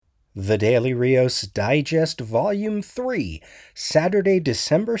The Daily Rios Digest Volume 3, Saturday,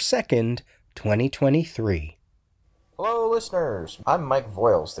 December 2nd, 2023. Hello, listeners! I'm Mike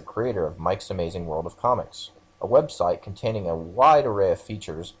Voiles, the creator of Mike's Amazing World of Comics, a website containing a wide array of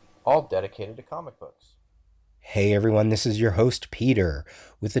features, all dedicated to comic books. Hey everyone, this is your host Peter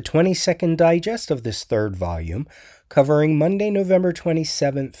with the 22nd digest of this third volume, covering Monday, November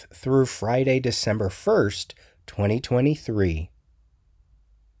 27th through Friday, December 1st, 2023.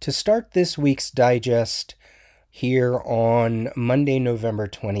 To start this week's digest here on Monday, November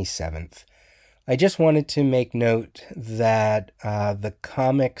 27th, I just wanted to make note that the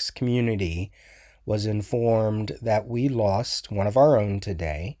comics community was informed that we lost one of our own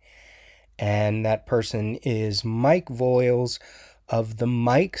today, and that person is Mike Voiles of the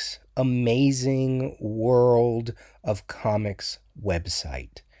Mike's Amazing World of Comics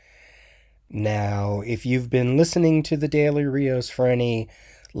website. Now, if you've been listening to the Daily Rios for any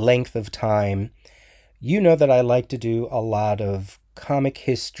length of time, you know that I like to do a lot of comic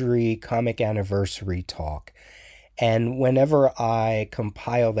history, comic anniversary talk. And whenever I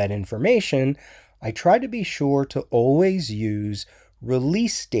compile that information, I try to be sure to always use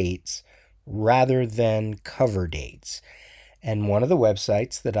release dates rather than cover dates. And one of the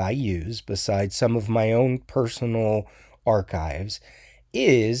websites that I use, besides some of my own personal archives,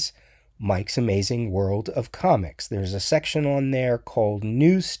 is Mike's Amazing World of Comics. There's a section on there called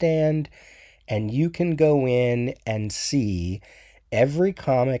Newsstand, and you can go in and see every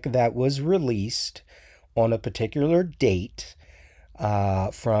comic that was released on a particular date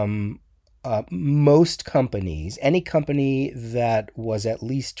from most companies, any company that was at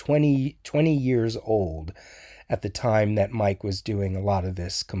least 20 years old at the time that Mike was doing a lot of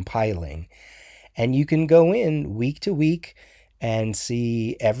this compiling. And you can go in week to week and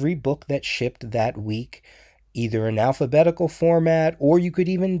see every book that shipped that week, either in alphabetical format, or you could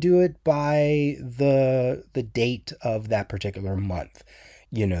even do it by the date of that particular month.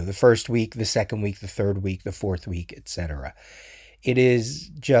 You know, the first week, the second week, the third week, the fourth week, etc. It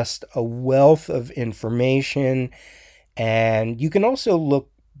is just a wealth of information, and you can also look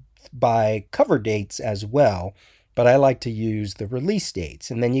by cover dates as well, but I like to use the release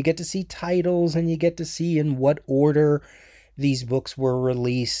dates. And then you get to see titles, and you get to see in what order these books were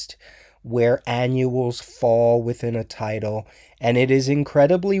released, where annuals fall within a title, and it is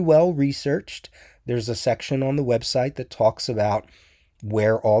incredibly well researched. There's a section on the website that talks about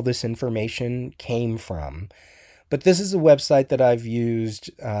where all this information came from. But this is a website that I've used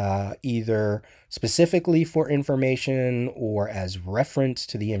either specifically for information or as reference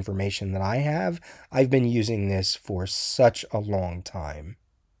to the information that I have. I've been using this for such a long time.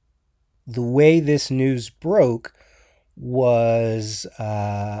 The way this news broke was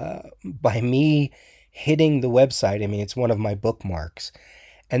by me hitting the website. I mean, it's one of my bookmarks.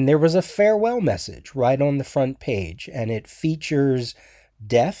 And there was a farewell message right on the front page, and it features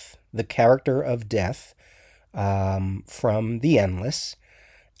Death, the character of Death, from The Endless,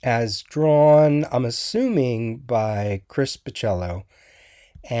 as drawn, I'm assuming, by Chris Bichello.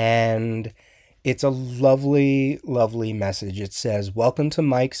 And it's a lovely, lovely message. It says, "Welcome to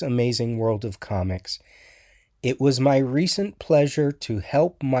Mike's Amazing World of Comics. It was my recent pleasure to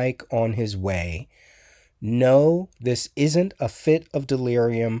help Mike on his way. No, this isn't a fit of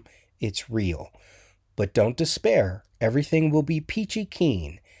delirium, it's real. But don't despair, everything will be peachy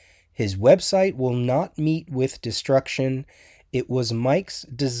keen. His website will not meet with destruction. It was Mike's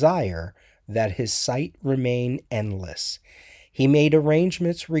desire that his site remain endless. He made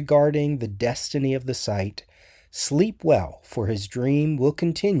arrangements regarding the destiny of the site. Sleep well, for his dream will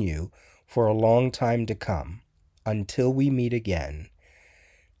continue for a long time to come, until we meet again."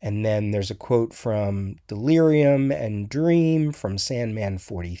 And then there's a quote from Delirium and Dream from Sandman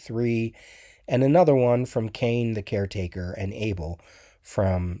 43, and another one from Cain the Caretaker and Abel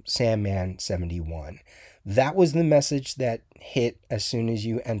from Sandman 71. That was the message that hit as soon as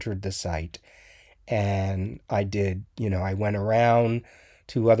you entered the site. And I went around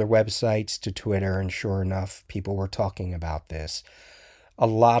to other websites, to Twitter, and sure enough, people were talking about this. A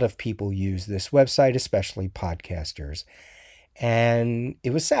lot of people use this website, especially podcasters. And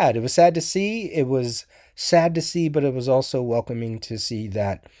it was sad. It was sad to see. It was sad to see, but it was also welcoming to see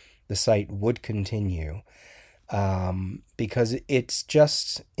that the site would continue, because it's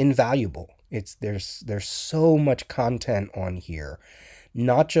just invaluable. There's so much content on here,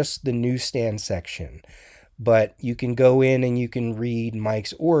 not just the newsstand section, but you can go in and you can read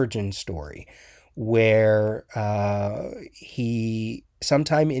Mike's origin story, where he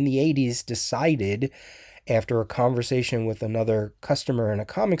sometime in the 80s decided, after a conversation with another customer in a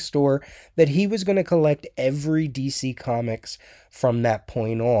comic store that he was going to collect every DC Comics from that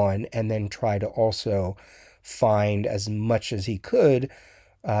point on and then try to also find as much as he could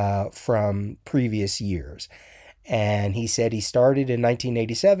from previous years. And he said he started in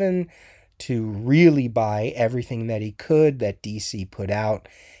 1987 to really buy everything that he could that DC put out.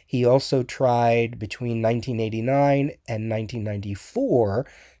 He also tried between 1989 and 1994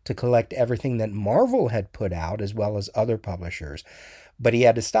 to collect everything that Marvel had put out, as well as other publishers. But he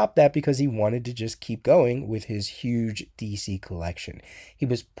had to stop that because he wanted to just keep going with his huge DC collection. He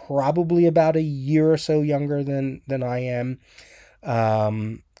was probably about a year or so younger than I am,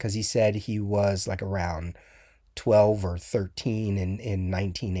 because he said he was like around 12 or 13 in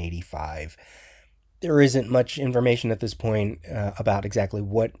 1985. There isn't much information at this point about exactly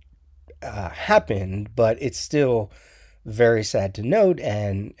what happened, but it's still very sad to note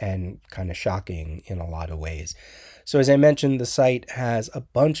and kind of shocking in a lot of ways. So as I mentioned, the site has a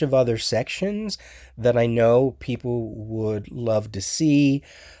bunch of other sections that I know people would love to see.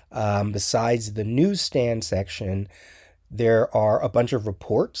 Besides the newsstand section, there are a bunch of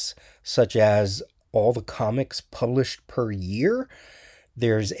reports, such as all the comics published per year.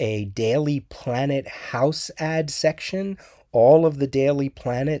 There's a Daily Planet house ad section. All of the Daily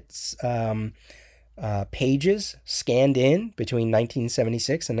Planet's pages scanned in between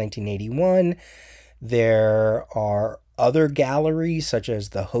 1976 and 1981. There are other galleries, such as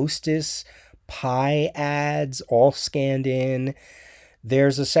the Hostess pie ads, all scanned in.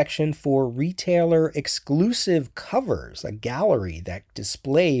 There's a section for retailer exclusive covers, a gallery that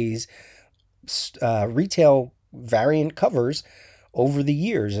displays retail variant covers over the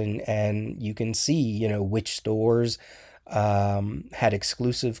years, and you can see which stores had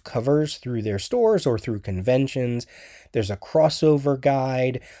exclusive covers through their stores or through conventions. There's a crossover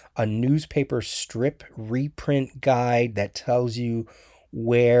guide, a newspaper strip reprint guide that tells you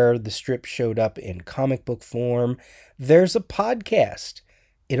where the strip showed up in comic book form. There's a podcast.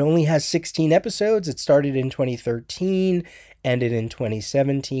 It only has 16 episodes. It started in 2013, ended in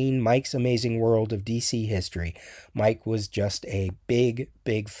 2017. Mike's Amazing World of DC History. Mike was just a big,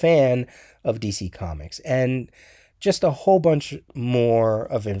 big fan of DC Comics, and just a whole bunch more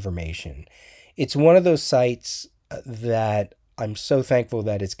of information. It's one of those sites that I'm so thankful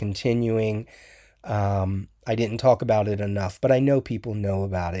that it's continuing. I didn't talk about it enough, but I know people know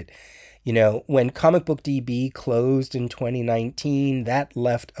about it. When Comic Book DB closed in 2019, that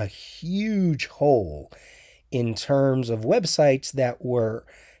left a huge hole in terms of websites that were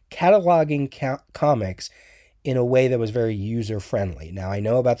cataloging comics in a way that was very user-friendly. Now, I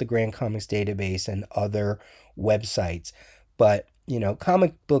know about the Grand Comics Database and other websites, but,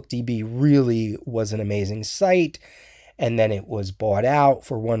 Comic Book DB really was an amazing site, and then it was bought out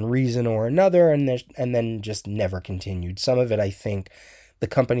for one reason or another, and then just never continued. Some of it, I think, the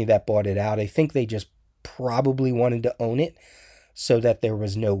company that bought it out, I think they just probably wanted to own it so that there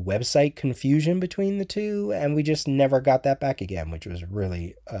was no website confusion between the two, and we just never got that back again, which was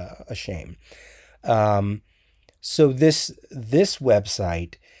really a shame. So this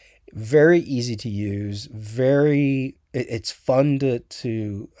website, very easy to use, it's fun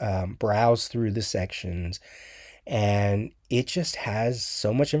to browse through the sections, and it just has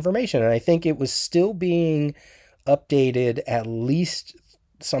so much information. And I think it was still being updated at least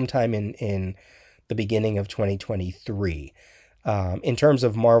sometime in the beginning of 2023, in terms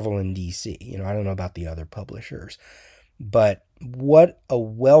of Marvel and DC. I don't know about the other publishers, but what a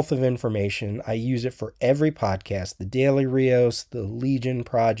wealth of information. I use it for every podcast, the Daily Rios, the Legion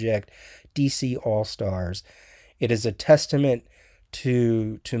Project, DC All-Stars. It is a testament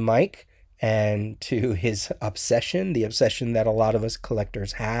to Mike and to his obsession, the obsession that a lot of us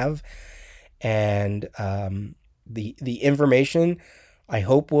collectors have. And the information, I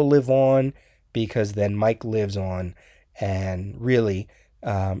hope, will live on, because then Mike lives on. And really,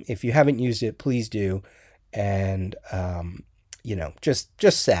 if you haven't used it, please do. And just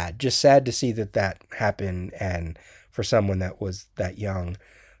sad to see that happened, and for someone that was that young,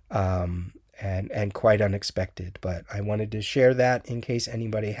 and quite unexpected. But I wanted to share that in case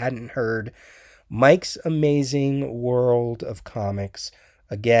anybody hadn't heard. Mike's Amazing World of Comics,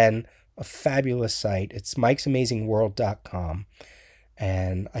 again, a fabulous site. It's mikesamazingworld.com.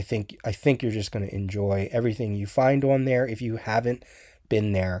 And I think you're just going to enjoy everything you find on there if you haven't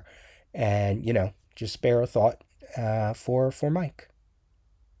been there. And, just spare a thought for Mike.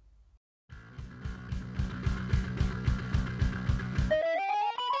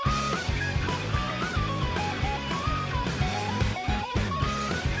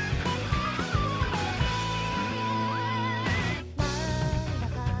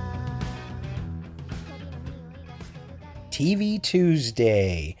 TV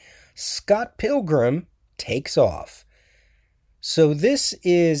Tuesday. Scott Pilgrim takes off. So, this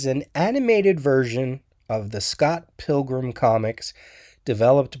is an animated version of the Scott Pilgrim comics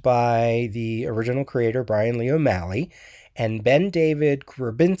developed by the original creator, Brian Lee O'Malley, and Ben David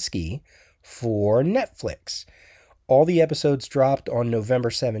Grabinski for Netflix. All the episodes dropped on November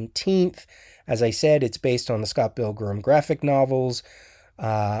 17th. As I said, it's based on the Scott Pilgrim graphic novels,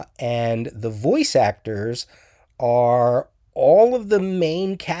 and the voice actors are all of the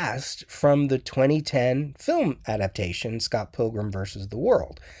main cast from the 2010 film adaptation, Scott Pilgrim versus the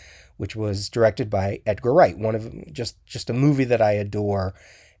World, which was directed by Edgar Wright, one of just a movie that I adore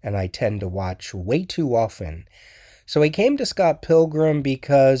and I tend to watch way too often. So I came to Scott Pilgrim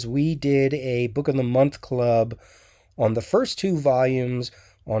because we did a Book of the Month club on the first two volumes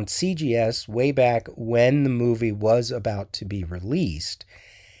on CGS way back when the movie was about to be released.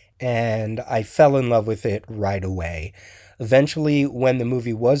 And I fell in love with it right away. Eventually, when the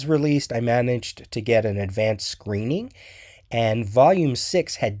movie was released, I managed to get an advanced screening, and Volume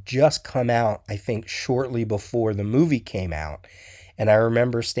 6 had just come out, I think, shortly before the movie came out. And I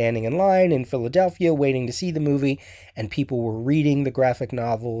remember standing in line in Philadelphia waiting to see the movie, and people were reading the graphic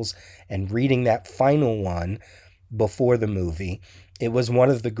novels and reading that final one before the movie. It was one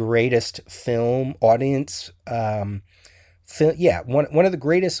of the greatest film audience, one of the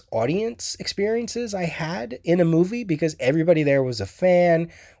greatest audience experiences I had in a movie because everybody there was a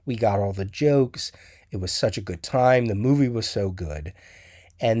fan. We got all the jokes. It was such a good time. The movie was so good.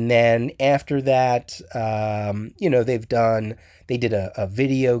 And then after that, they did a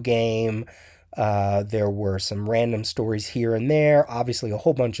video game. There were some random stories here and there. Obviously, a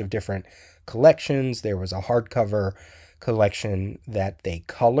whole bunch of different collections. There was a hardcover collection that they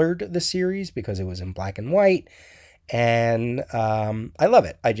colored the series because it was in black and white. And I love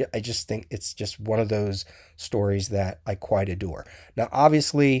it. I just think it's just one of those stories that I quite adore. Now,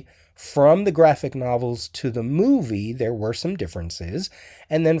 obviously, from the graphic novels to the movie, there were some differences.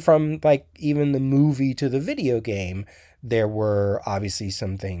 And then from like even the movie to the video game, there were obviously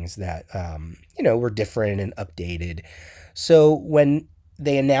some things that, were different and updated. So when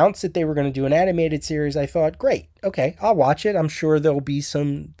they announced that they were going to do an animated series, I thought, great, okay, I'll watch it. I'm sure there'll be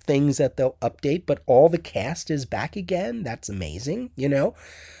some things that they'll update, but all the cast is back again. That's amazing,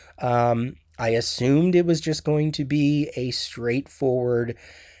 I assumed it was just going to be a straightforward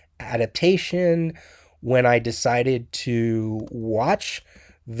adaptation. When I decided to watch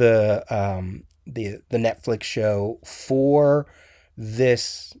the Netflix show for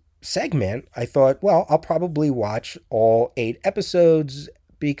this segment, I thought, well, I'll probably watch all 8 episodes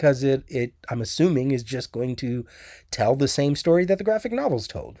because it I'm assuming is just going to tell the same story that the graphic novels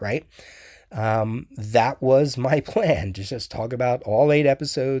told, right? That was my plan, to just talk about all 8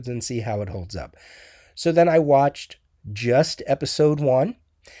 episodes and see how it holds up. So then I watched just episode 1,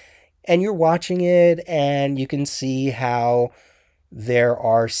 and you're watching it and you can see how there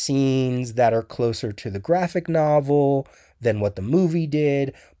are scenes that are closer to the graphic novel than what the movie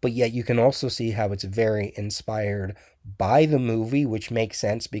did, but yet you can also see how it's very inspired by the movie, which makes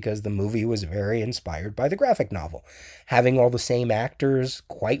sense because the movie was very inspired by the graphic novel. Having all the same actors,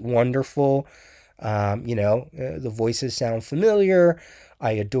 quite wonderful. The voices sound familiar.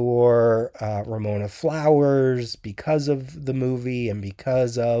 I adore Ramona Flowers because of the movie and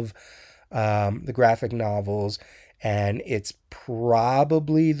because of the graphic novels. And it's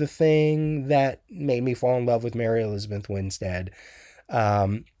probably the thing that made me fall in love with Mary Elizabeth Winstead.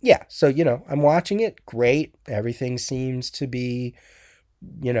 So, I'm watching it. Great. Everything seems to be,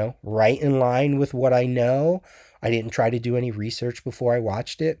 right in line with what I know. I didn't try to do any research before I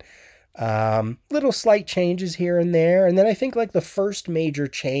watched it. Little slight changes here and there. And then I think like the first major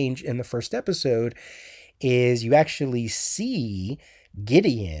change in the first episode is you actually see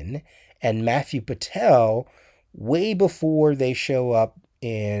Gideon and Matthew Patel way before they show up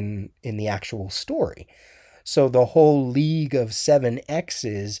in the actual story. So the whole League of Seven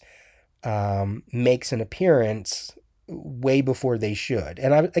X's makes an appearance way before they should.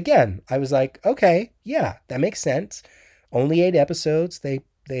 And I was like, okay, yeah, that makes sense. Only 8 episodes. They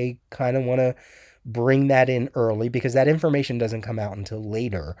kind of want to bring that in early because that information doesn't come out until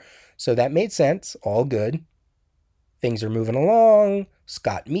later. So that made sense. All good. Things are moving along.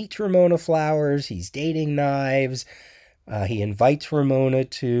 Scott meets Ramona Flowers. He's dating Knives. He invites Ramona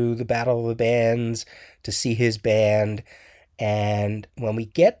to the Battle of the Bands to see his band. And when we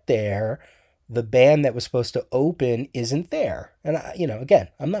get there, the band that was supposed to open isn't there. And, again,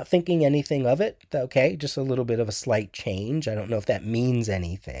 I'm not thinking anything of it. Okay, just a little bit of a slight change. I don't know if that means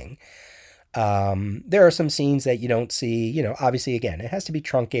anything. There are some scenes that you don't see. Obviously, again, it has to be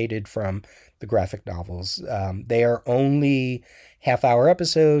truncated from the graphic novels. They are only half-hour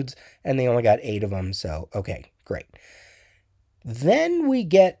episodes, and they only got 8 of them. So, okay, great. Then we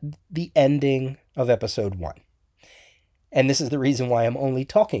get the ending of episode 1. And this is the reason why I'm only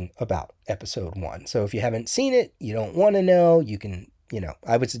talking about episode 1. So if you haven't seen it, you don't want to know, you can,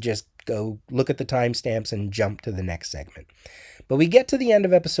 I would suggest go look at the timestamps and jump to the next segment. But we get to the end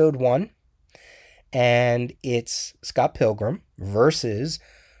of episode 1, and it's Scott Pilgrim versus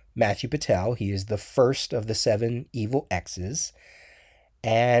Matthew Patel. He is the first of the 7 evil X's.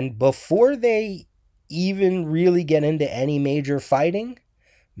 And before they even really get into any major fighting,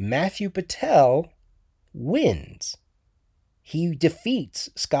 Matthew Patel wins. He defeats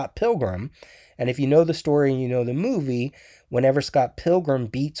Scott Pilgrim. And if you know the story and you know the movie, whenever Scott Pilgrim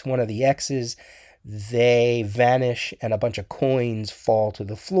beats one of the X's, they vanish and a bunch of coins fall to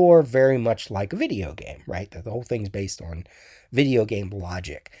the floor, very much like a video game, right? The whole thing's based on video game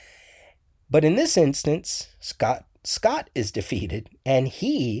logic. But in this instance, Scott is defeated and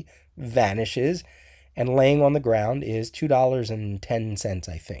he vanishes, and laying on the ground is $2.10,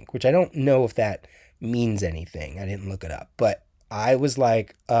 I think, which I don't know if that means anything. I didn't look it up, but I was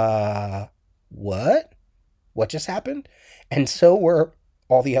like, what? What just happened? And so were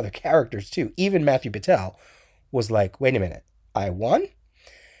all the other characters too. Even Matthew Patel was like, wait a minute, I won?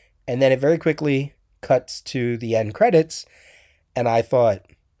 And then it very quickly cuts to the end credits, and I thought,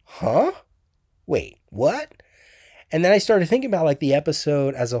 huh? Wait, what? And then I started thinking about like the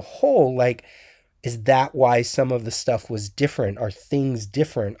episode as a whole, like, is that why some of the stuff was different? Are things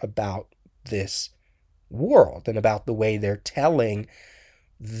different about this world and about the way they're telling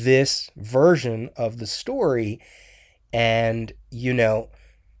this version of the story? And,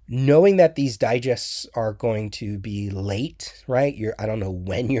 knowing that these digests are going to be late, right? I don't know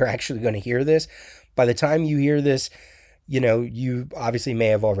when you're actually going to hear this. By the time you hear this, you obviously may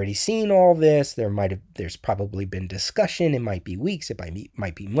have already seen all this. There's probably been discussion. It might be weeks. It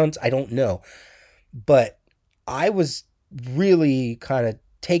might be months. I don't know. But I was really kind of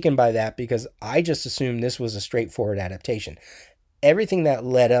taken by that because I just assumed this was a straightforward adaptation. Everything that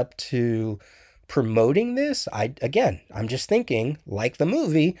led up to promoting this, I'm just thinking, like the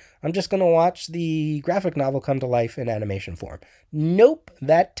movie, I'm just going to watch the graphic novel come to life in animation form. Nope,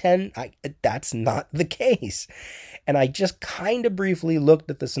 that's not the case. And I just kind of briefly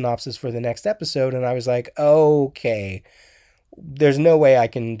looked at the synopsis for the next episode, and I was like, okay, there's no way I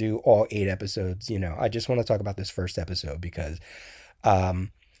can do all 8 episodes. I just want to talk about this first episode because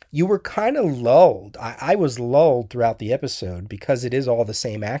you were kind of lulled. I was lulled throughout the episode because it is all the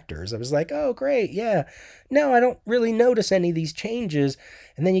same actors. I was like, oh, great. Yeah. No, I don't really notice any of these changes.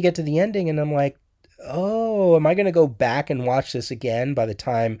 And then you get to the ending and I'm like, oh, am I going to go back and watch this again by the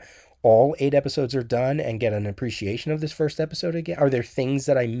time all 8 episodes are done and get an appreciation of this first episode again? Are there things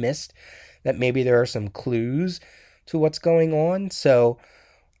that I missed that maybe there are some clues to what's going on? So,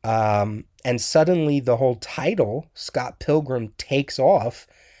 and suddenly the whole title, Scott Pilgrim Takes Off,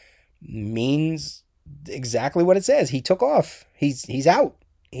 means exactly what it says. He took off. He's out.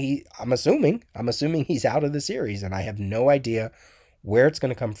 I'm assuming he's out of the series, and I have no idea where it's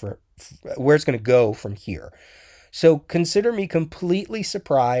going to go from here. So consider me completely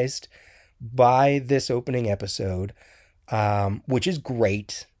surprised by this opening episode, which is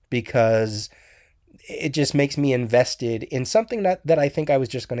great because it just makes me invested in something that I think I was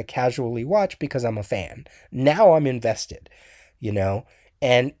just going to casually watch because I'm a fan. Now I'm invested,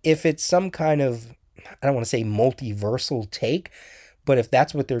 And if it's some kind of, I don't want to say multiversal take, but if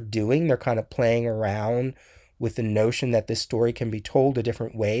that's what they're doing, they're kind of playing around with the notion that this story can be told a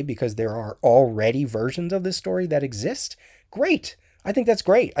different way because there are already versions of this story that exist. Great. I think that's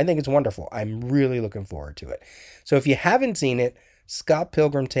great. I think it's wonderful. I'm really looking forward to it. So if you haven't seen it, Scott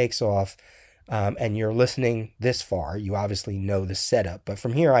Pilgrim Takes Off, and you're listening this far, you obviously know the setup. But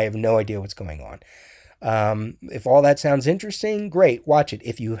from here, I have no idea what's going on. If all that sounds interesting, great, watch it.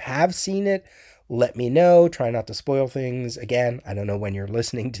 If you have seen it, let me know. Try not to spoil things. Again, I don't know when you're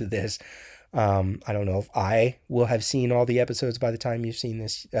listening to this. I don't know if I will have seen all the episodes by the time you've seen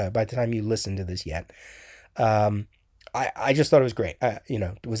this, by the time you listen to this yet. I just thought it was great.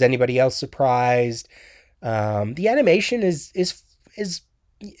 Was anybody else surprised? The animation is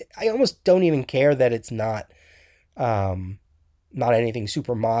I almost don't even care that it's not anything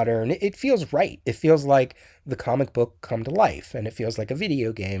super modern. It feels right. It feels like the comic book come to life, and it feels like a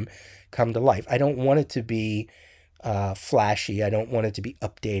video game come to life. I don't want it to be flashy. I don't want it to be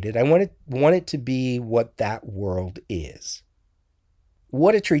updated. I want it to be what that world is.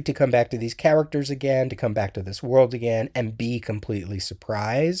 what a treat to come back to these characters again, to come back to this world again, and be completely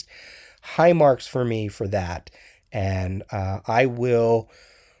surprised. High marks for me for that. And I'll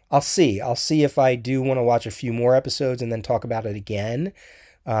see. I'll see if I do want to watch a few more episodes and then talk about it again,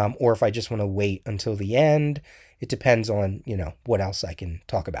 or if I just want to wait until the end. It depends on, what else I can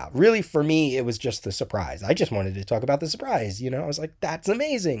talk about. Really, for me, it was just the surprise. I just wanted to talk about the surprise. I was like, that's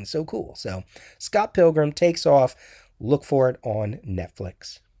amazing. So cool. So Scott Pilgrim takes off. Look for it on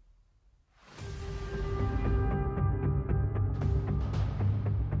Netflix.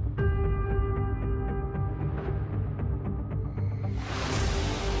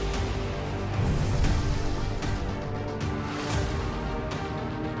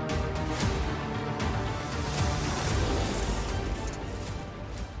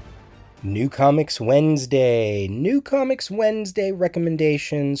 New Comics Wednesday. New Comics Wednesday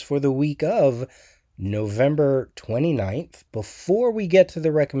recommendations for the week of November 29th. Before we get to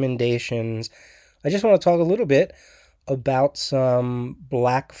the recommendations, I just want to talk a little bit about some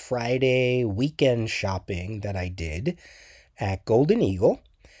Black Friday weekend shopping that I did at Golden Eagle.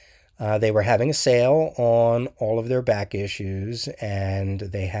 They were having a sale on all of their back issues, and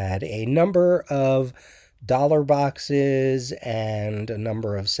they had a number of dollar boxes and a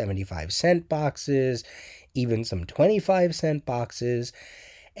number of 75-cent boxes, even some 25-cent boxes.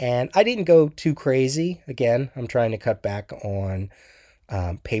 And I didn't go too crazy. Again, I'm trying to cut back on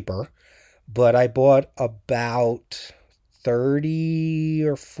paper, but I bought about 30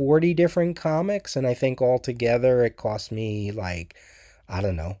 or 40 different comics, and I think altogether it cost me like, I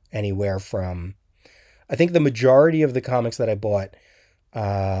don't know, anywhere from, I think the majority of the comics that I bought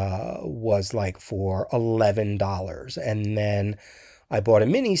was like for $11. And then I bought a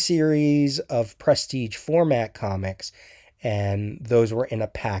mini series of prestige format comics, and those were in a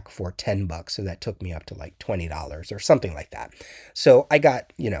pack for $10. So that took me up to like $20 or something like that. So I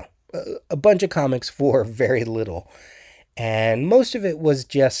got, a bunch of comics for very little. And most of it was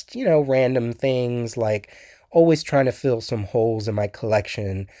just, random things like always trying to fill some holes in my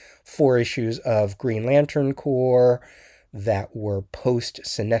collection. 4 issues of Green Lantern Corps that were post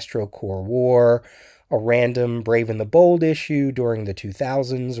Sinestro Corps War, a random Brave and the Bold issue during the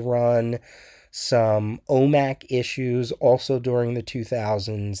 2000s run, some OMAC issues also during the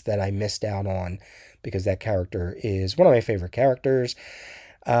 2000s that I missed out on because that character is one of my favorite characters.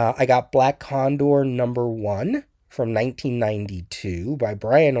 I got Black Condor #1 from 1992 by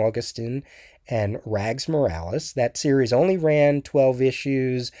Brian Augustin and Rags Morales. That series only ran 12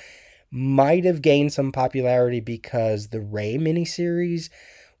 issues. Might have gained some popularity because the Ray miniseries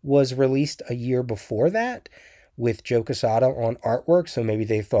was released a year before that with Joe Quesada on artwork, so maybe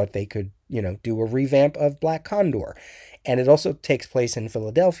they thought they could, do a revamp of Black Condor. And it also takes place in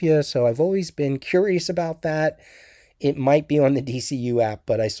Philadelphia, so I've always been curious about that. It might be on the DCU app,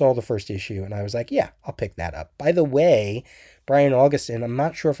 but I saw the first issue and I was like, yeah, I'll pick that up. By the way, Brian Augustin, I'm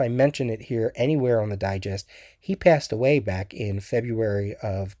not sure if I mentioned it here anywhere on the digest, he passed away back in February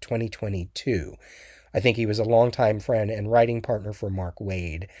of 2022. I think he was a longtime friend and writing partner for Mark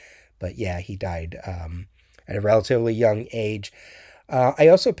Waid. But yeah, he died at a relatively young age. I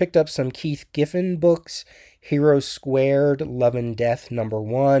also picked up some Keith Giffen books. Heroes Squared, Love and Death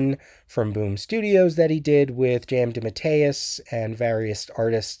 #1 from Boom Studios that he did with J.M. DeMatteis and various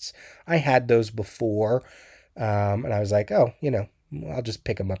artists. I had those before, and I was like, oh, I'll just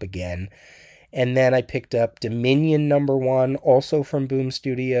pick them up again. And then I picked up Dominion #1, also from Boom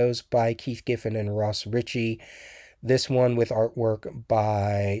Studios by Keith Giffen and Ross Ritchie. This one with artwork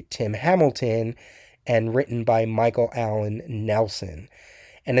by Tim Hamilton and written by Michael Allen Nelson.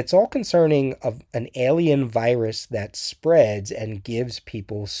 And it's all concerning of an alien virus that spreads and gives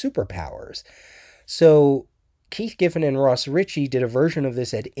people superpowers. So Keith Giffen and Ross Ritchie did a version of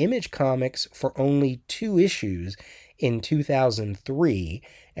this at Image Comics for only 2 issues in 2003,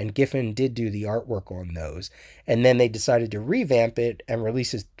 and Giffen did do the artwork on those. And then they decided to revamp it and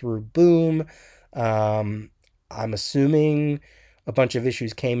release it through Boom. I'm assuming a bunch of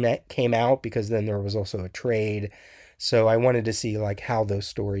issues came out because then there was also a trade. So I wanted to see like how those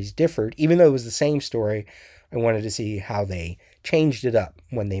stories differed. Even though it was the same story, I wanted to see how they changed it up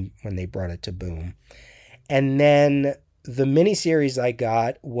when they brought it to Boom. And then the miniseries I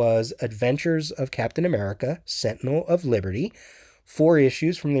got was Adventures of Captain America, Sentinel of Liberty, 4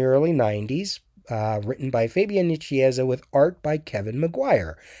 issues from the early 90s, written by Fabian Nicieza with art by Kevin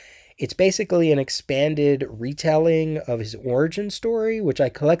Maguire. It's basically an expanded retelling of his origin story, which I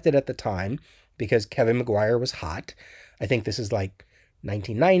collected at the time because Kevin Maguire was hot. I think this is like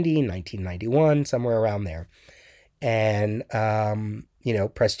 1990, 1991, somewhere around there. And,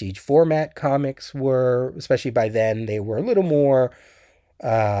 prestige format comics were, especially by then, they were a little more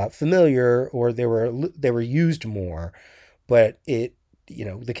familiar, or they were used more. But the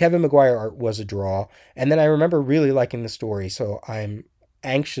Kevin Maguire art was a draw, and then I remember really liking the story, so I'm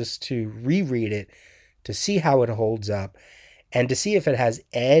anxious to reread it to see how it holds up and to see if it has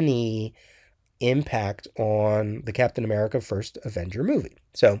any impact on the Captain America First Avenger movie.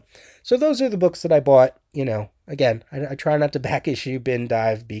 So those are the books that I bought. Again, I try not to back issue bin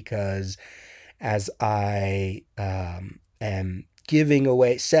dive because as I am giving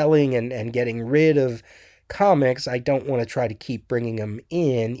away, selling, and getting rid of comics, I don't want to try to keep bringing them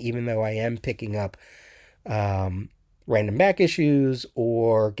in, even though I am picking up random back issues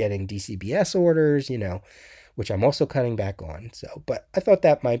or getting DCBS orders, which I'm also cutting back on. So, but I thought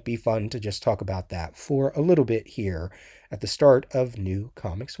that might be fun to just talk about that for a little bit here at the start of New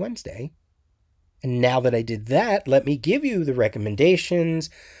Comics Wednesday. And now that I did that, let me give you the recommendations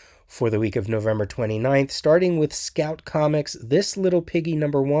for the week of November 29th, starting with Scout Comics. This Little Piggy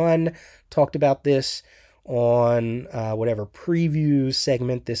 #1, talked about this on whatever preview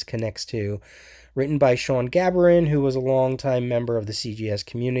segment this connects to. Written by Sean Gabarin, who was a longtime member of the CGS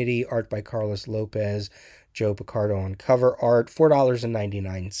community. Art by Carlos Lopez, Joe Picardo on cover art.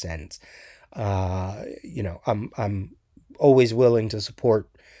 $4.99. I'm always willing to support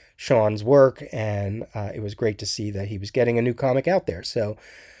Sean's work, and it was great to see that he was getting a new comic out there. So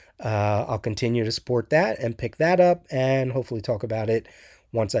I'll continue to support that and pick that up and hopefully talk about it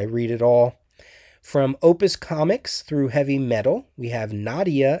once I read it all. From Opus Comics through Heavy Metal, we have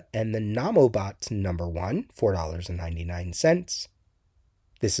Nadia and the Nomobots #1, $4.99.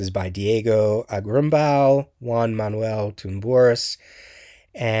 This is by Diego Agrumbao, Juan Manuel Tumboris,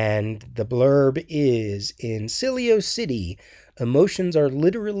 and the blurb is: in Cilio City, emotions are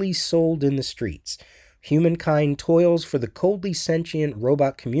literally sold in the streets. Humankind toils for the coldly sentient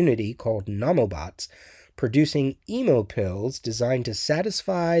robot community called Nomobots, producing emo pills designed to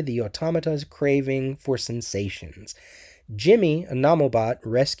satisfy the automata's craving for sensations. Jimmy, a Nomobot,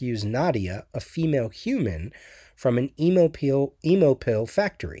 rescues Nadia, a female human, from an emo pill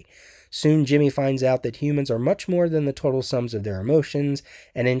factory. Soon Jimmy finds out that humans are much more than the total sums of their emotions,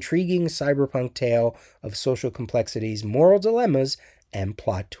 an intriguing cyberpunk tale of social complexities, moral dilemmas, and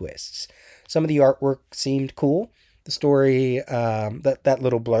plot twists. Some of the artwork seemed cool. The story, that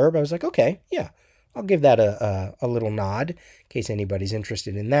little blurb, I was like, okay, yeah, I'll give that a little nod in case anybody's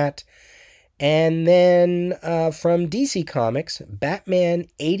interested in that. And then from DC Comics, Batman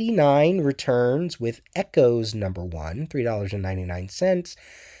 89 returns with Echoes #1, $3.99.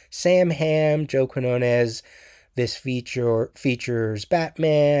 Sam Hamm, Joe Quinones. This features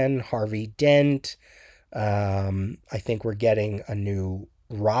Batman, Harvey Dent. I think we're getting a new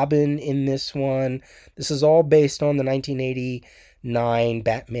Robin in this one. This is all based on the 1989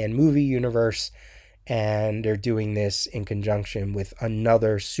 Batman movie universe, and they're doing this in conjunction with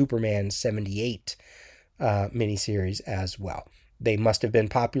another Superman 78 miniseries as well. They must have been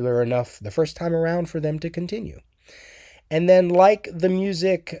popular enough the first time around for them to continue. And then, like the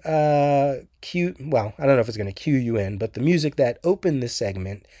music, I don't know if it's going to cue you in, but the music that opened this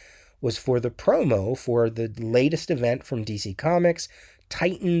segment was for the promo for the latest event from DC Comics,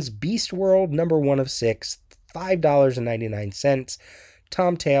 Titans Beast World #1 of 6, $5.99.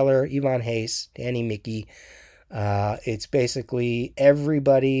 Tom Taylor, Yvonne Hayes, Danny Mickey. It's basically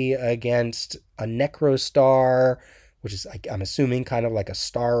everybody against a Necrostar, which is, I'm assuming, kind of like a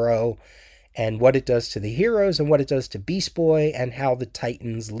Starro, and what it does to the heroes and what it does to Beast Boy, and how the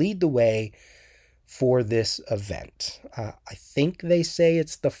Titans lead the way for this event. I think they say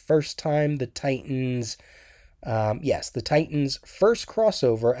it's the first time the Titans, the Titans' first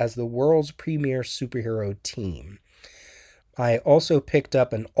crossover as the world's premier superhero team. I also picked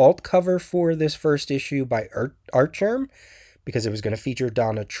up an alt cover for this first issue by Artgerm because it was going to feature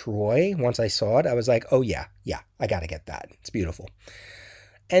Donna Troy. Once I saw it, I was like, oh yeah, I got to get that. It's beautiful.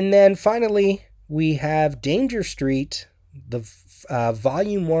 And then finally, we have Danger Street, the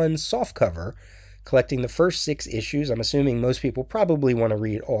Volume 1 softcover, collecting the first 6 issues. I'm assuming most people probably want to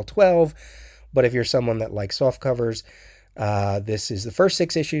read all 12, but if you're someone that likes softcovers, this is the first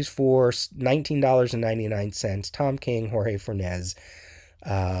 6 issues for $19.99. Tom King, Jorge Fornez.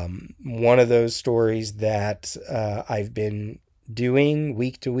 One of those stories that I've been doing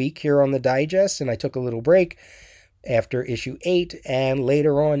week to week here on the digest, and I took a little break after issue 8, and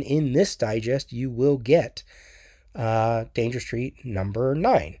later on in this digest you will get Danger Street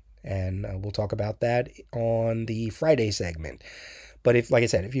 #9, and we'll talk about that on the Friday segment. But if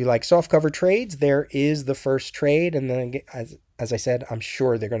you like softcover trades, there is the first trade, and then as I said, I'm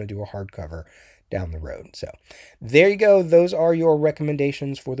sure they're going to do a hardcover down the road. So there you go. Those are your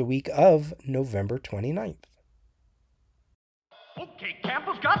recommendations for the week of November 29th. Kate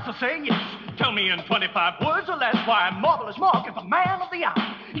Campbell's got to say yes. Tell me in 25 words or less why Marvelous Mark is the man of the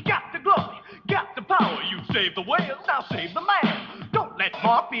hour. He got the glory, got the power. You saved the whale, now save the man. Don't let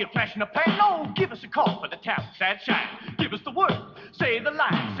Mark be a flash in the pan. No, give us a call for the talents that shine. Give us the word, say the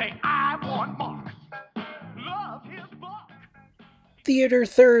line. Say, I want Mark. Love his block. Theater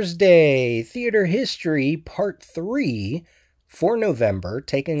Thursday, Theater History Part 3 for November,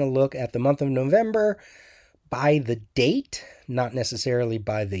 taking a look at the month of November by the date, not necessarily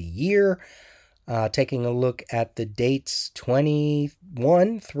by the year, taking a look at the dates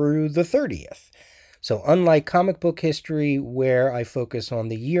 21 through the 30th. So unlike comic book history, where I focus on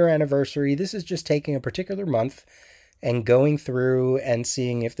the year anniversary, this is just taking a particular month and going through and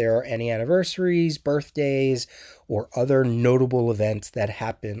seeing if there are any anniversaries, birthdays, or other notable events that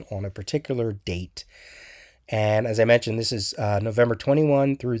happen on a particular date. And as I mentioned, this is November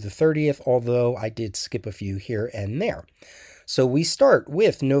 21 through the 30th, although I did skip a few here and there. So we start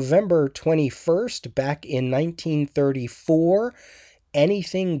with November 21st, back in 1934.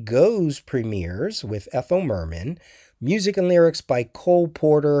 Anything Goes premieres with Ethel Merman. Music and lyrics by Cole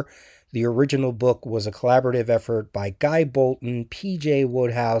Porter. The original book was a collaborative effort by Guy Bolton, P.J.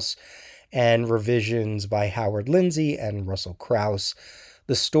 Wodehouse, and revisions by Howard Lindsay and Russell Krauss.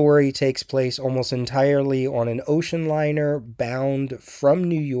 The story takes place almost entirely on an ocean liner bound from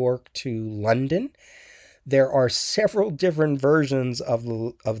New York to London. There are several different versions of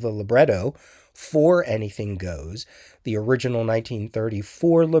the libretto for Anything Goes. The original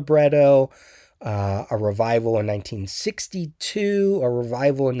 1934 libretto, a revival in 1962, a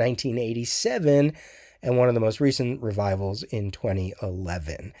revival in 1987, and one of the most recent revivals in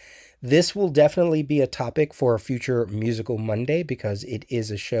 2011. This will definitely be a topic for a future Musical Monday because it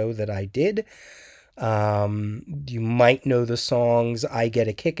is a show that I did. You might know the songs I Get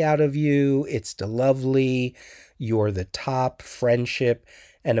a Kick Out of You, It's the Lovely, You're the Top, Friendship,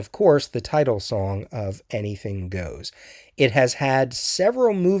 and of course the title song of Anything Goes. It has had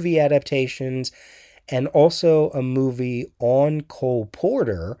several movie adaptations and also a movie on Cole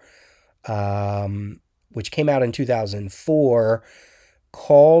Porter, which came out in 2004,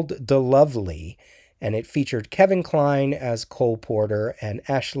 called The Lovely, and it featured Kevin Kline as Cole Porter and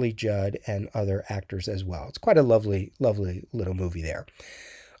Ashley Judd and other actors as well. It's quite a lovely, lovely little movie there.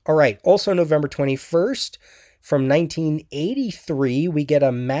 All right, also November 21st, from 1983, we get a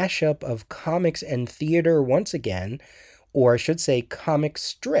mashup of comics and theater once again, or I should say comic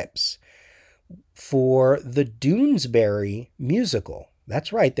strips, for the Doonesbury musical.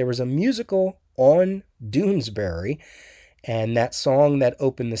 That's right, there was a musical on Doonesbury, and that song that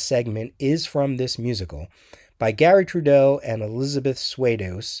opened the segment is from this musical by Gary Trudeau and Elizabeth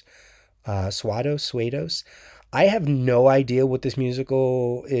Swados. Swados. I have no idea what this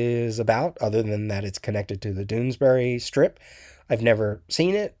musical is about, other than that it's connected to the Doonesbury strip. I've never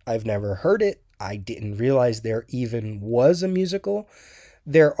seen it. I've never heard it. I didn't realize there even was a musical.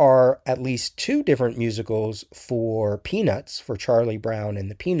 There are at least 2 different musicals for Peanuts, for Charlie Brown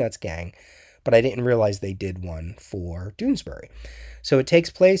and the Peanuts Gang, but I didn't realize they did one for Doonesbury. So it takes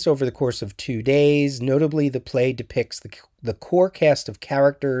place over the course of 2 days. Notably, the play depicts the core cast of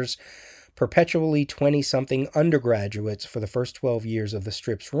characters, perpetually 20-something undergraduates for the first 12 years of the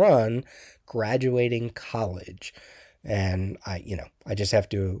strip's run, graduating college. And I just have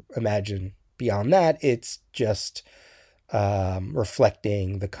to imagine beyond that, it's just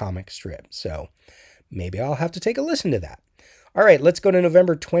reflecting the comic strip. So maybe I'll have to take a listen to that. All right, let's go to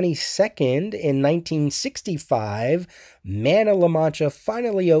November 22nd. In 1965, Man of La Mancha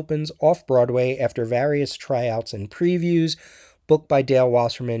finally opens off-Broadway after various tryouts and previews. Book by Dale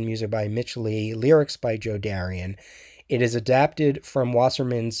Wasserman, music by Mitch Lee, lyrics by Joe Darian. It is adapted from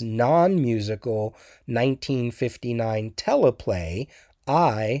Wasserman's non-musical 1959 teleplay,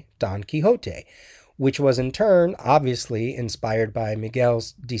 I, Don Quixote, which was in turn obviously inspired by Miguel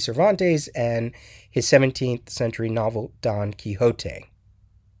de Cervantes and his 17th century novel Don Quixote.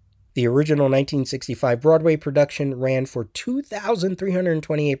 The original 1965 Broadway production ran for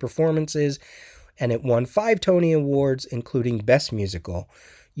 2,328 performances, and it won 5 Tony Awards, including Best Musical.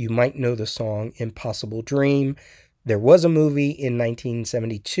 You might know the song Impossible Dream. There was a movie in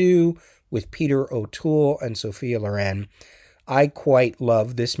 1972 with Peter O'Toole and Sophia Loren. I quite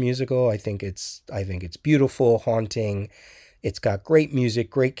love this musical. I think it's beautiful, haunting. It's got great music,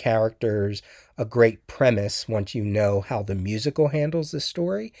 great characters, a great premise once you know how the musical handles the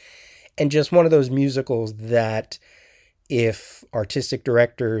story. And just one of those musicals that if artistic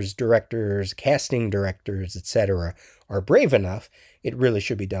directors, casting directors, etc., are brave enough, it really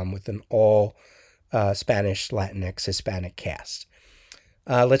should be done with an all Spanish, Latinx, Hispanic cast.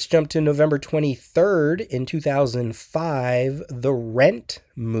 Let's jump to November 23rd. In 2005, the Rent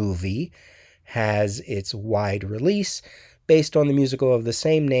movie has its wide release based on the musical of the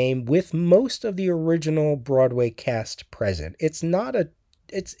same name with most of the original Broadway cast present. It's not a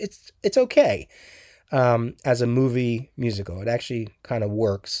it's okay as a movie musical. It actually kind of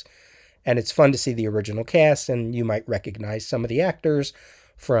works, and it's fun to see the original cast, and you might recognize some of the actors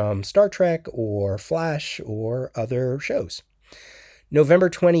from Star Trek or Flash or other shows. November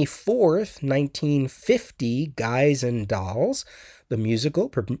 24th, 1950, Guys and Dolls, the musical,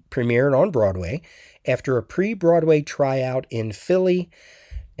 premiered on Broadway after a pre-Broadway tryout in Philly,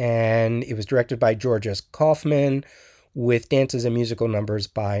 and it was directed by George S. Kaufman with dances and musical numbers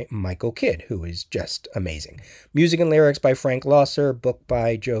by Michael Kidd, who is just amazing. Music and lyrics by Frank Loesser, book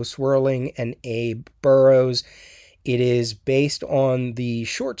by Joe Swirling and Abe Burrows. It is based on the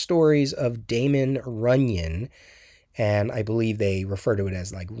short stories of Damon Runyon, and I believe they refer to it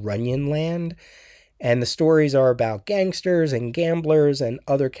as like Runyon Land. And the stories are about gangsters and gamblers and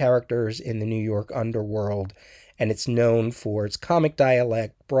other characters in the New York underworld. And it's known for its comic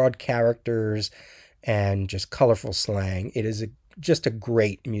dialect, broad characters, and just colorful slang. It is just a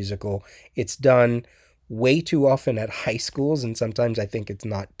great musical. It's done way too often at high schools, and sometimes I think it's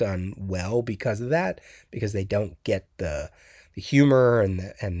not done well because of that, because they don't get the humor and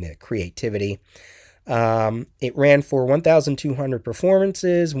the creativity. It ran for 1,200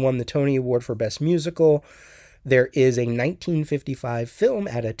 performances, won the Tony Award for Best Musical. There is a 1955 film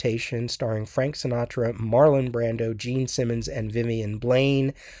adaptation starring Frank Sinatra, Marlon Brando, Gene Simmons, and Vivian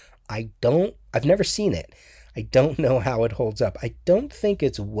Blaine. I've never seen it. I don't know how it holds up. I don't think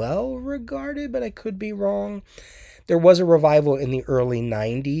it's well regarded, but I could be wrong. There was a revival in the early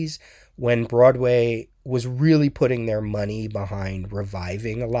 90s when Broadway was really putting their money behind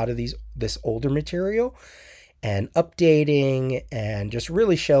reviving a lot of this older material and updating and just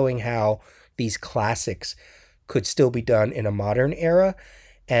really showing how these classics could still be done in a modern era.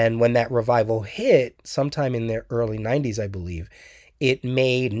 And when that revival hit, sometime in the early 90s, I believe, it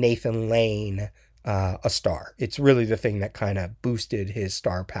made Nathan Lane a star. It's really the thing that kind of boosted his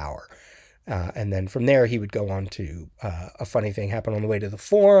star power. And then from there, he would go on to A Funny Thing Happened on the Way to the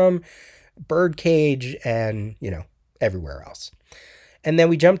Forum, Birdcage, and, everywhere else. And then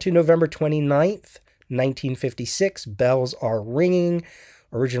we jump to November 29th, 1956, Bells Are Ringing,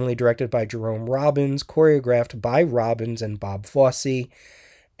 originally directed by Jerome Robbins, choreographed by Robbins and Bob Fosse.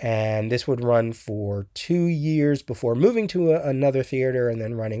 And this would run for 2 years before moving to another theater and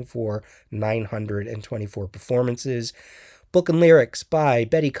then running for 924 performances. Book and lyrics by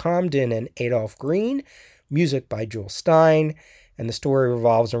Betty Comden and Adolph Green. Music by Jewel Stein. And the story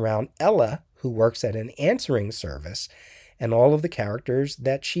revolves around Ella, who works at an answering service, and all of the characters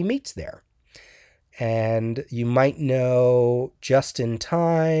that she meets there. And you might know Just in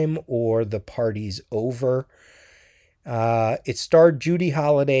Time or The Party's Over. It starred Judy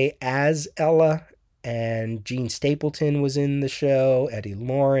Holliday as Ella, and Jean Stapleton was in the show, Eddie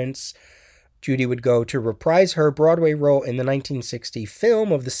Lawrence. Judy would go to reprise her Broadway role in the 1960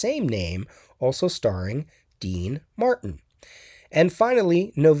 film of the same name, also starring Dean Martin. And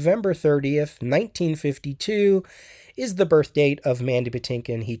finally, November 30th, 1952, is the birth date of Mandy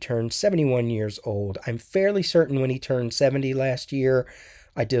Patinkin. He turned 71 years old. I'm fairly certain when he turned 70 last year,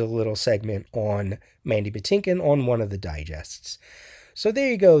 I did a little segment on Mandy Patinkin on one of the digests. So there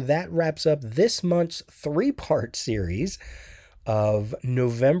you go. That wraps up this month's 3-part series of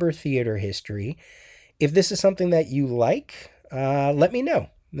November theater history. If this is something that you like, let me know,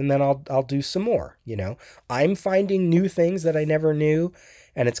 and then I'll do some more. I'm finding new things that I never knew,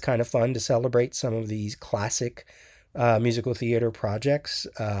 and it's kind of fun to celebrate some of these classic musical theater projects.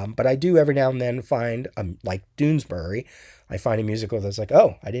 But I do every now and then find, like Doonesbury, I find a musical that's like,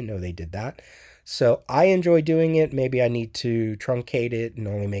 oh, I didn't know they did that. So I enjoy doing it. Maybe I need to truncate it and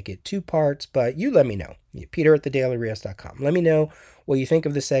only make it 2 parts, but you let me know. Peter@thedailyrios.com. Let me know what you think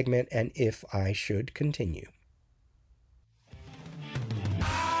of the segment and if I should continue.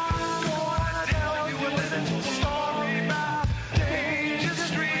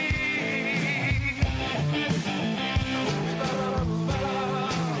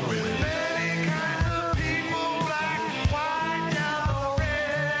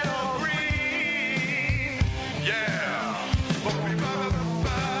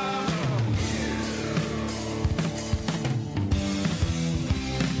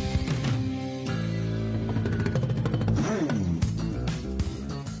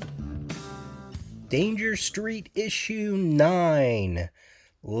 Danger Street issue 9.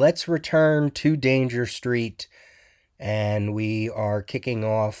 Let's return to Danger Street, and we are kicking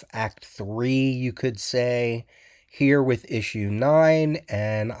off Act 3, you could say. here with issue 9,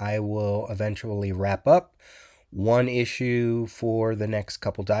 and I will eventually wrap up one issue for the next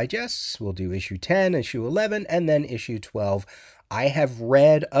couple digests. We'll do issue 10, issue 11, and then issue 12. I have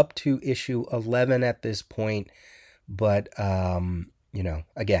read up to issue 11 at this point, but,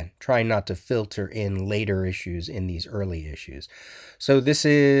 again, trying not to filter in later issues in these early issues. So this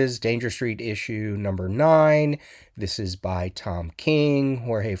is Danger Street issue number 9. This is by Tom King,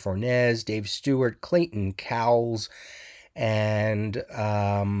 Jorge Fornez, Dave Stewart, Clayton Cowles, and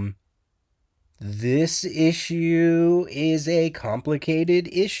this issue is a complicated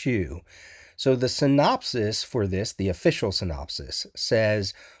issue. So the synopsis for this, the official synopsis,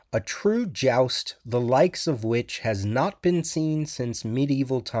 says, "A true joust, the likes of which has not been seen since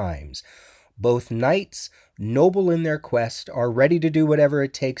medieval times. Both knights, noble in their quest, are ready to do whatever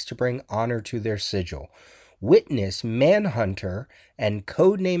it takes to bring honor to their sigil. Witness Manhunter and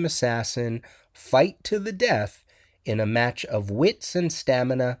codename Assassin fight to the death in a match of wits and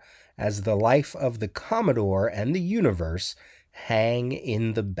stamina as the life of the Commodore and the universe hang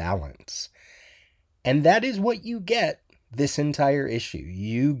in the balance." And that is what you get this entire issue.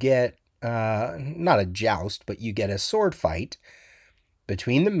 You get, not a joust, but you get a sword fight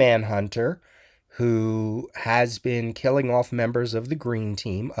between the Manhunter, who has been killing off members of the Green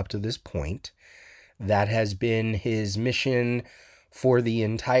Team up to this point. That has been his mission for the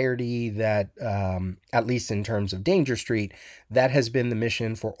entirety that, at least in terms of Danger Street, that has been the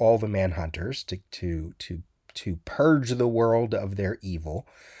mission for all the Manhunters, to purge the world of their evil.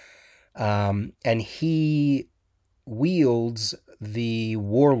 And he wields the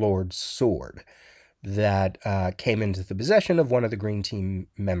Warlord's sword that came into the possession of one of the Green Team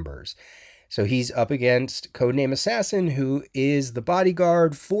members. So he's up against codename Assassin, who is the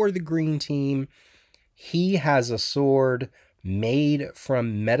bodyguard for the Green Team. He has a sword made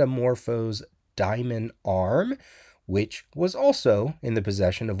from Metamorpho's diamond arm, which was also in the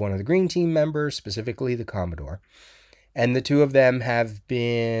possession of one of the Green Team members, specifically the Commodore. And the two of them have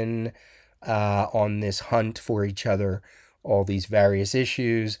been on this hunt for each other, all these various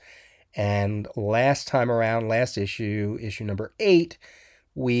issues. And last time around, last issue number 8,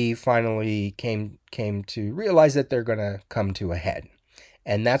 we finally came to realize that they're going to come to a head.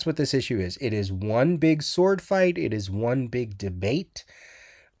 And that's what this issue is. It is one big sword fight. It is one big debate.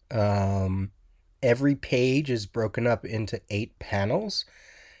 Every page is broken up into 8 panels,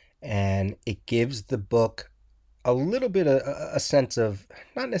 and it gives the book a little bit of a sense of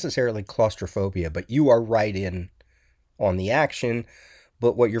not necessarily claustrophobia, but you are right in on the action.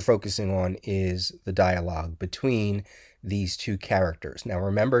 But what you're focusing on is the dialogue between these two characters. Now,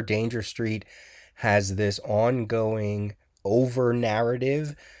 remember, Danger Street has this ongoing over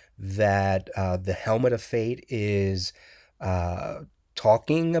narrative that the Helmet of Fate is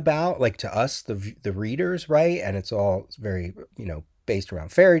talking about, like to us, the readers, right? And it's all very, based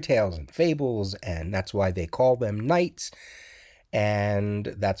around fairy tales and fables, and that's why they call them knights,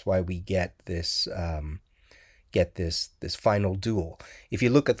 and that's why we get this final duel. If you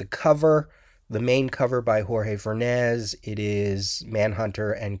look at the cover, the main cover by Jorge Fornez, it is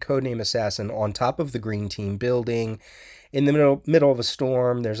Manhunter and codename Assassin on top of the Green Team building. In the middle of a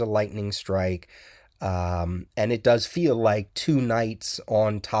storm, there's a lightning strike, and it does feel like two knights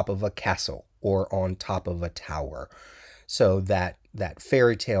on top of a castle or on top of a tower. So that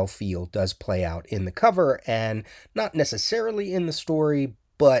fairy tale feel does play out in the cover, and not necessarily in the story,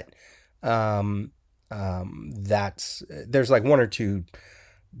 but there's like one or two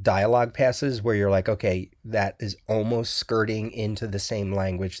dialogue passes where you're like, okay, that is almost skirting into the same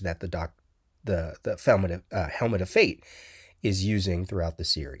language that the Helmet of Fate is using throughout the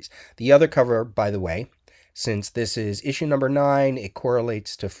series. The other cover, by the way, since this is issue number 9, it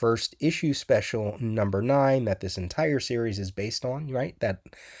correlates to first issue special number 9 that this entire series is based on, right? That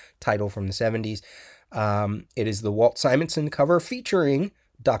title from the 70s. It is the Walt Simonson cover featuring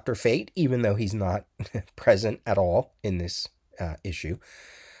Dr. Fate, even though he's not present at all in this issue.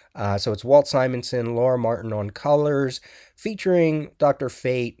 So it's Walt Simonson, Laura Martin on colors, featuring Dr.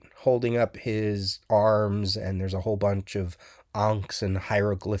 Fate holding up his arms, and there's a whole bunch of ankhs and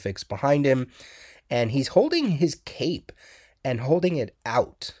hieroglyphics behind him. And he's holding his cape and holding it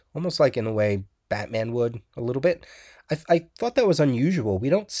out, almost like in a way Batman would a little bit. I thought that was unusual. We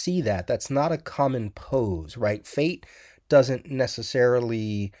don't see that. That's not a common pose, right? Fate doesn't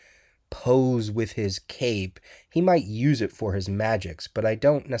necessarily pose with his cape. He might use it for his magics, but I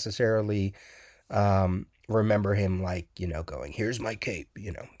don't necessarily remember him like, going, here's my cape,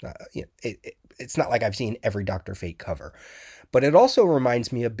 it's not like I've seen every Dr. Fate cover. But it also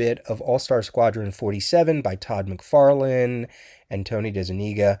reminds me a bit of All-Star Squadron 47 by Todd McFarlane and Tony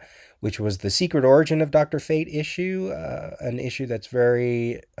DeZuniga, which was the Secret Origin of Dr. Fate issue, an issue that's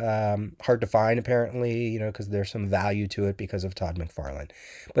very hard to find, apparently, because there's some value to it because of Todd McFarlane.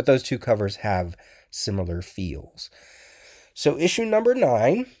 But those two covers have similar feels. So issue number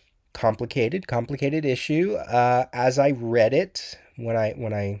 9, complicated issue. As I read it, when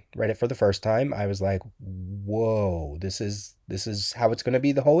I read it for the first time, I was like, whoa, this is how it's going to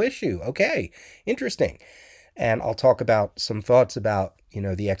be the whole issue. Okay, interesting. And I'll talk about some thoughts about,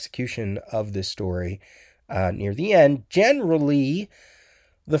 the execution of this story near the end. Generally,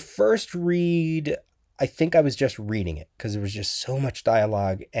 the first read, I think I was just reading it because there was just so much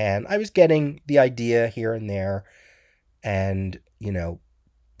dialogue, and I was getting the idea here and there, and,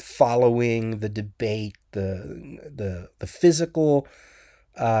 following the debate, the physical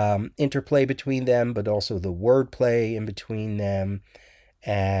interplay between them, but also the wordplay in between them.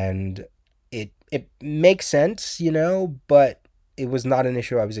 And it makes sense, but it was not an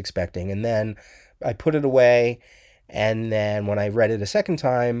issue I was expecting. And then I put it away, and then when I read it a second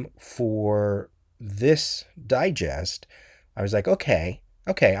time for this digest, I was like, okay,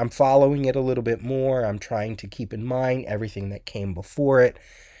 I'm following it a little bit more. I'm trying to keep in mind everything that came before it,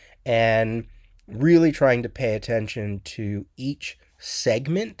 and really trying to pay attention to each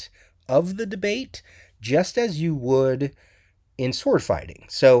segment of the debate, just as you would in sword fighting.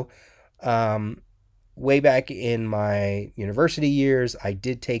 So, way back in my university years, I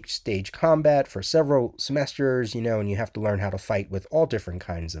did take stage combat for several semesters, and you have to learn how to fight with all different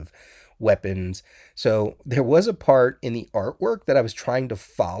kinds of weapons. So there was a part in the artwork that I was trying to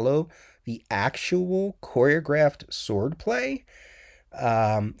follow the actual choreographed sword play.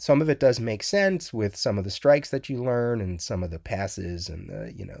 Some of it does make sense with some of the strikes that you learn and some of the passes and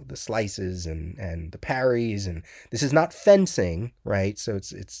the slices and the parries. And this is not fencing, right? So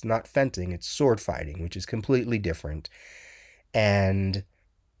it's not fencing, it's sword fighting, which is completely different. And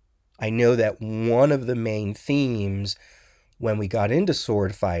I know that one of the main themes when we got into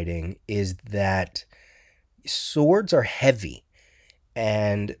sword fighting is that swords are heavy.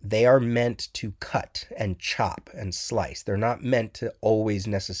 And they are meant to cut and chop and slice. They're not meant to always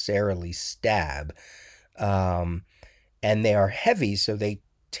necessarily stab. And they are heavy, so they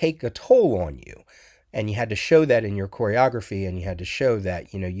take a toll on you. And you had to show that in your choreography, and you had to show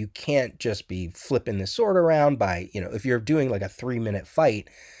that, you can't just be flipping the sword around by, if you're doing like a 3-minute fight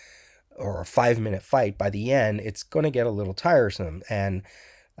or a 5-minute fight, by the end, it's going to get a little tiresome. And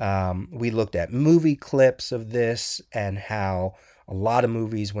we looked at movie clips of this and how a lot of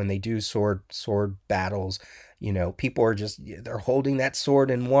movies, when they do sword battles, people are they're holding that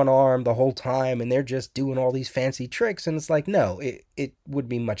sword in one arm the whole time, and they're just doing all these fancy tricks. And it's like, no, it would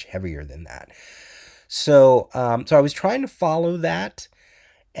be much heavier than that. So I was trying to follow that.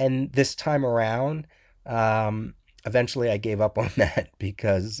 And this time around, eventually I gave up on that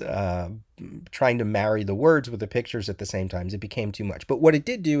because trying to marry the words with the pictures at the same time, it became too much. But what it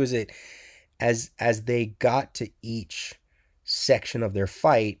did do is as they got to each section of their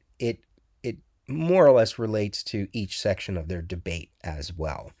fight, it more or less relates to each section of their debate as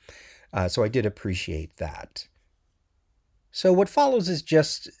well. So I did appreciate that. So what follows is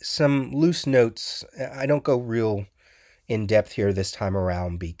just some loose notes. I don't go real in depth here this time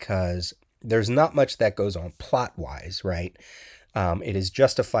around because there's not much that goes on plot-wise, right? It is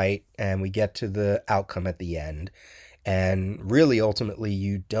just a fight, and we get to the outcome at the end. And really, ultimately,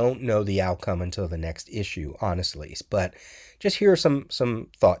 you don't know the outcome until the next issue, honestly. But just here are some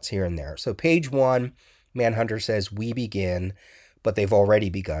thoughts here and there. So page 1, Manhunter says, "We begin," but they've already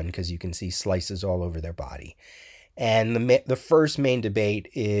begun because you can see slices all over their body. And the first main debate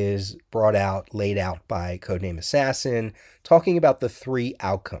is laid out by Codename Assassin, talking about the 3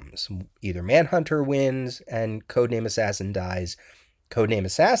 outcomes. Either Manhunter wins and Codename Assassin dies, Codename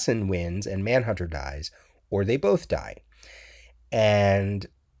Assassin wins and Manhunter dies, or they both die. And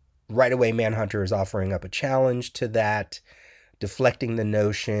right away, Manhunter is offering up a challenge to that, deflecting the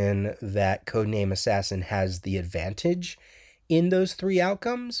notion that Codename Assassin has the advantage in those 3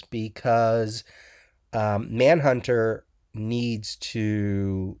 outcomes because Manhunter needs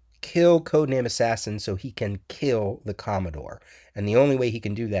to kill Codename Assassin so he can kill the Commodore. And the only way he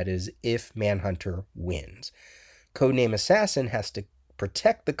can do that is if Manhunter wins. Codename Assassin has to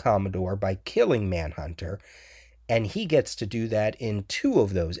protect the Commodore by killing Manhunter, and he gets to do that in 2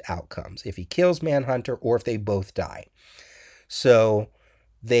 of those outcomes, if he kills Manhunter or if they both die. So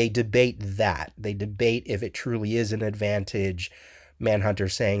they debate that. They debate if it truly is an advantage. Manhunter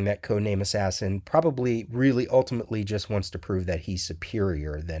saying that Codename Assassin probably really ultimately just wants to prove that he's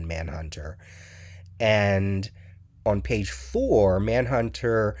superior than Manhunter. And on page 4,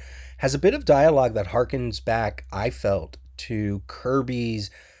 Manhunter has a bit of dialogue that harkens back, I felt, to Kirby's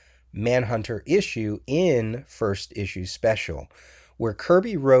Manhunter issue in First Issue Special, where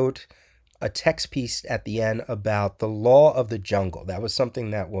Kirby wrote a text piece at the end about the law of the jungle. That was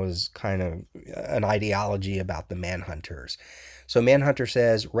something that was kind of an ideology about the Manhunters. So Manhunter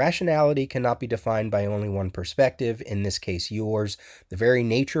says, rationality cannot be defined by only one perspective, in this case yours. The very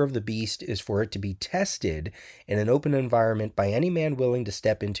nature of the beast is for it to be tested in an open environment by any man willing to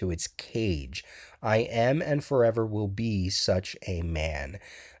step into its cage. I am and forever will be such a man.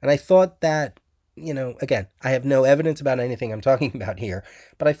 And I thought that, again, I have no evidence about anything I'm talking about here,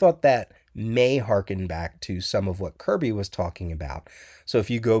 but I thought that may harken back to some of what Kirby was talking about. So if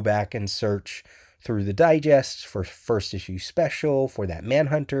you go back and search through the digests for First Issue Special, for that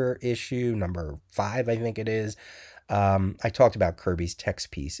Manhunter issue, number 5, I think it is, I talked about Kirby's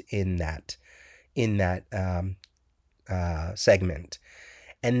text piece in that segment.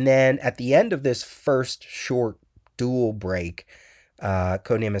 And then at the end of this first short duel break,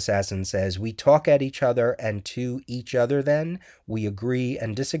 Codename Assassin says, we talk at each other and to each other then. We agree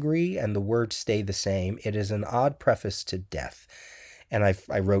and disagree, and the words stay the same. It is an odd preface to death. And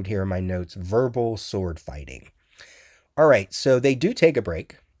I wrote here in my notes, verbal sword fighting. All right, so they do take a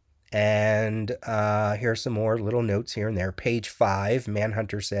break. And here's some more little notes here and there. Page 5,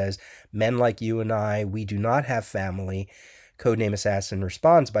 Manhunter says, men like you and I, we do not have family. Codename Assassin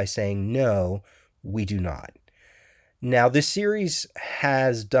responds by saying, no, we do not. Now, this series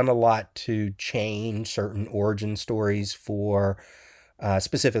has done a lot to change certain origin stories for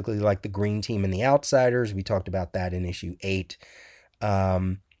specifically like the Green Team and the Outsiders. We talked about that in issue 8.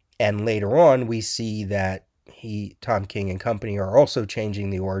 And later on, we see that Tom King and company are also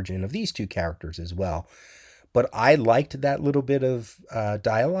changing the origin of these two characters as well. But I liked that little bit of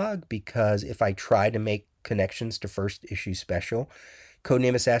dialogue because if I try to make connections to First Issue Special,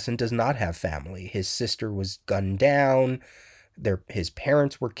 Codename Assassin does not have family. His sister was gunned down. His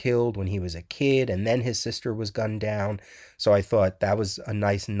parents were killed when he was a kid, and then his sister was gunned down. So I thought that was a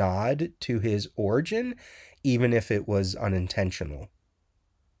nice nod to his origin, even if it was unintentional.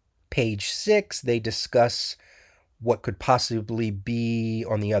 Page 6, they discuss what could possibly be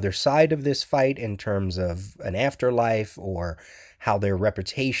on the other side of this fight in terms of an afterlife or how their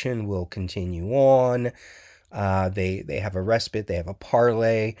reputation will continue on. They have a respite, they have a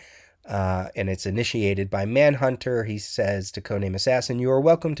parlay, and it's initiated by Manhunter. He says to Codename Assassin, you are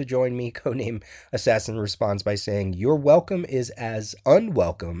welcome to join me. Codename Assassin responds by saying, your welcome is as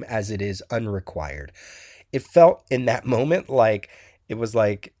unwelcome as it is unrequired. It felt in that moment like it was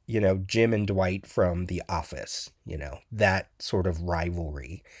like, Jim and Dwight from The Office, that sort of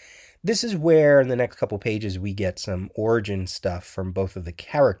rivalry. This is where in the next couple pages we get some origin stuff from both of the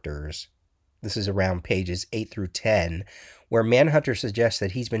characters. This is around pages 8 through 10, where Manhunter suggests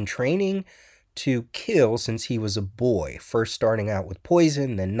that he's been training to kill since he was a boy, first starting out with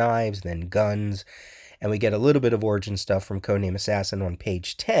poison, then knives, then guns. And we get a little bit of origin stuff from Codename Assassin on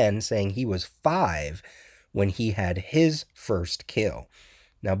page 10, saying he was 5 when he had his first kill.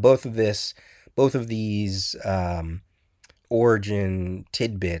 Now, both of these origin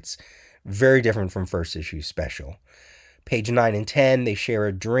tidbits, very different from First Issue Special. Page 9 and 10, they share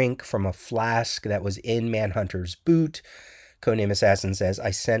a drink from a flask that was in Manhunter's boot. Codename Assassin says, I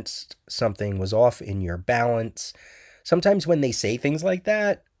sensed something was off in your balance. Sometimes when they say things like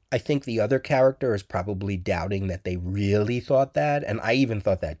that, I think the other character is probably doubting that they really thought that. And I even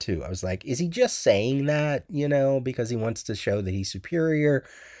thought that too. I was like, is he just saying that, because he wants to show that he's superior?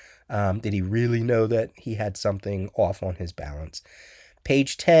 Did he really know that he had something off on his balance?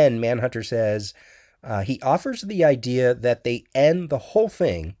 Page 10, Manhunter says, he offers the idea that they end the whole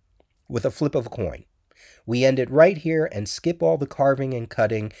thing with a flip of a coin. We end it right here and skip all the carving and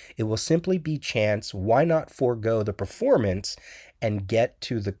cutting. It will simply be chance. Why not forego the performance and get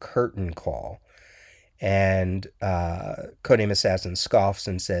to the curtain call? And Codename Assassin scoffs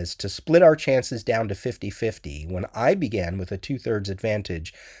and says, to split our chances down to 50-50 when I began with a 2/3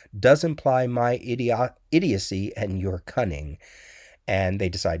 advantage does imply my idiocy and your cunning. And they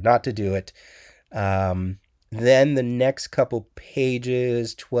decide not to do it. Then the next couple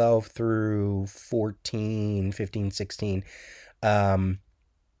pages, 12 through 14, 15, 16,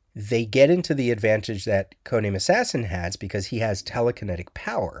 they get into the advantage that Codename Assassin has because he has telekinetic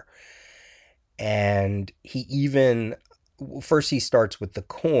power. And first he starts with the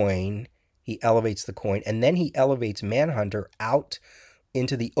coin, he elevates the coin, and then he elevates Manhunter out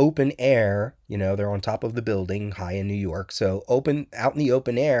into the open air. They're on top of the building high in New York. So out in the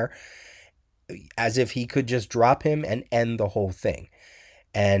open air, as if he could just drop him and end the whole thing.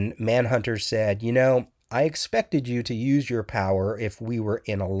 And Manhunter said, I expected you to use your power if we were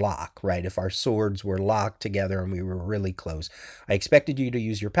in a lock, right? If our swords were locked together and we were really close. I expected you to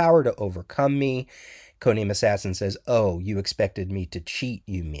use your power to overcome me. Codename Assassin says, oh, you expected me to cheat,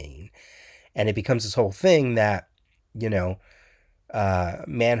 you mean? And it becomes this whole thing that,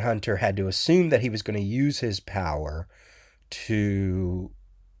 Manhunter had to assume that he was going to use his power to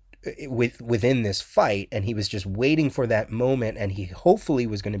within this fight, and he was just waiting for that moment, and he hopefully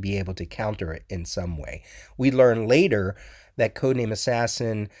was going to be able to counter it in some way. We learn later that Codename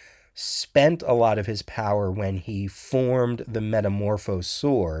Assassin spent a lot of his power when he formed the Metamorpho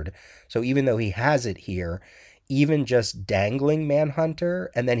sword. So even though he has it here, even just dangling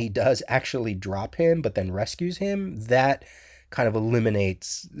Manhunter, and then he does actually drop him but then rescues him, that kind of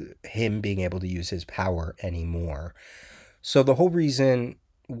eliminates him being able to use his power anymore. So the whole reason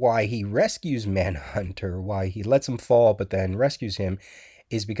why he rescues Manhunter, why he lets him fall but then rescues him,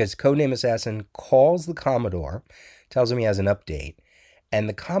 is because Codename Assassin calls the Commodore, tells him he has an update, and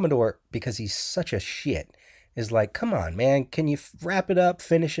the Commodore, because he's such a shit, is like, come on, man, can you wrap it up,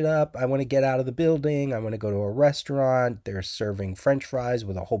 finish it up? I want to get out of the building. I want to go to a restaurant. They're serving French fries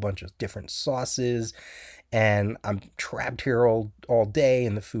with a whole bunch of different sauces, and I'm trapped here all day,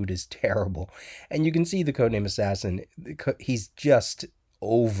 and the food is terrible. And you can see the Codename Assassin, he's just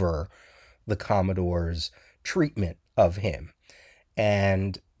over the Commodore's treatment of him,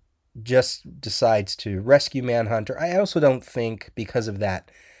 and just decides to rescue Manhunter. I also don't think, because of that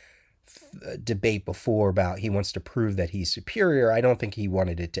debate before about he wants to prove that he's superior, I don't think he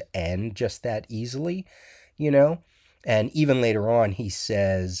wanted it to end just that easily, And even later on, he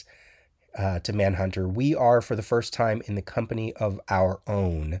says to Manhunter, we are for the first time in the company of our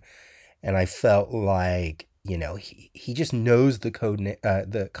own. And I felt like, he just knows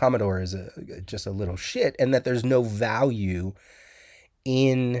the Commodore is just a little shit, and that there's no value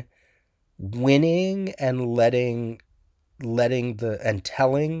in winning and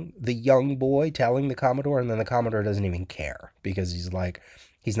telling the young boy, telling the Commodore, and then the Commodore doesn't even care because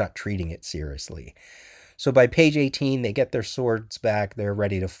he's not treating it seriously. So by page 18, they get their swords back. They're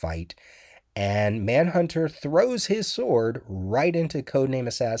ready to fight. And Manhunter throws his sword right into Codename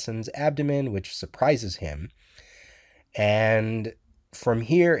Assassin's abdomen, which surprises him. And from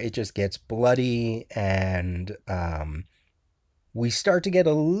here, it just gets bloody, and we start to get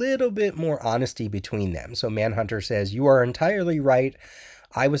a little bit more honesty between them. So Manhunter says, you are entirely right.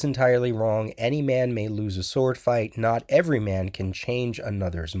 I was entirely wrong. Any man may lose a sword fight. Not every man can change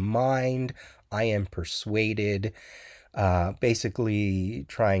another's mind. I am persuaded. Basically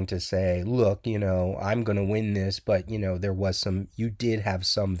trying to say, look, I'm going to win this, but, you did have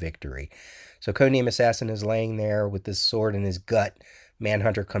some victory. So Codename Assassin is laying there with this sword in his gut.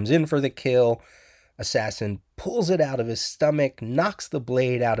 Manhunter comes in for the kill. Assassin pulls it out of his stomach, knocks the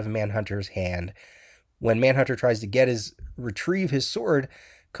blade out of Manhunter's hand. When Manhunter tries to retrieve his sword,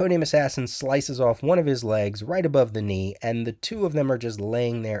 Codename Assassin slices off one of his legs right above the knee, and the two of them are just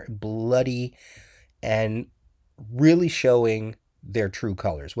laying there bloody and really showing their true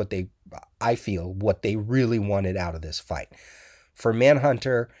colors, what they really wanted out of this fight. For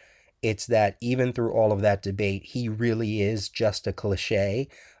Manhunter, it's that even through all of that debate, he really is just a cliche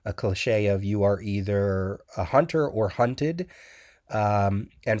of you are either a hunter or hunted. And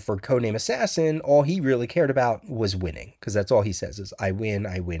for Codename Assassin, all he really cared about was winning, because that's all he says is, I win,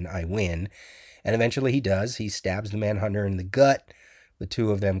 I win, I win. And eventually he does. He stabs the Manhunter in the gut. The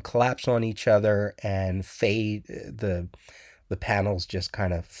two of them collapse on each other and fade. The panels just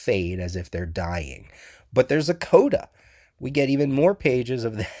kind of fade as if they're dying. But there's a coda. We get even more pages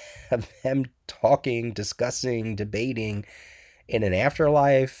of them talking, discussing, debating in an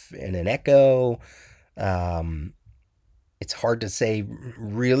afterlife, in an echo. It's hard to say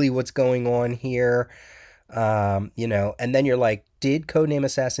really what's going on here. And then you're like, did Codename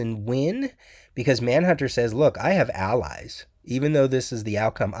Assassin win? Because Manhunter says, look, I have allies. Even though this is the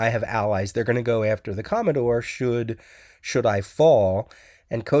outcome, I have allies. They're going to go after the Commodore should I fall.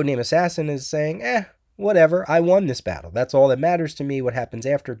 And Codename Assassin is saying, whatever, I won this battle. That's all that matters to me. What happens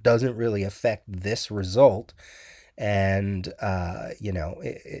after doesn't really affect this result. And,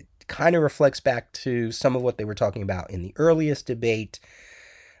 it kind of reflects back to some of what they were talking about in the earliest debate.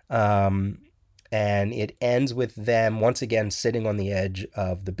 And it ends with them once again sitting on the edge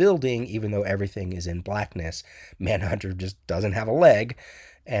of the building, even though everything is in blackness. Manhunter just doesn't have a leg.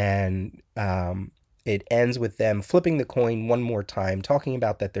 And It ends with them flipping the coin one more time, talking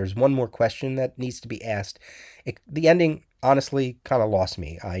about that there's one more question that needs to be asked. The ending, honestly, kind of lost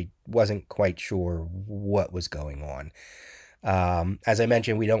me. I wasn't quite sure what was going on. As I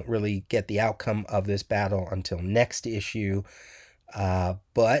mentioned, we don't really get the outcome of this battle until next issue,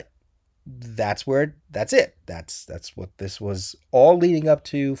 but that's it. That's what this was all leading up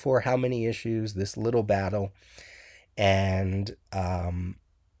to for how many issues, this little battle. And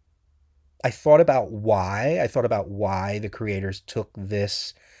I thought about why. I thought about why the creators took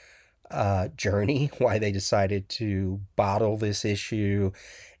this journey, why they decided to bottle this issue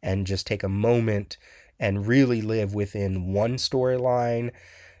and just take a moment and really live within one storyline.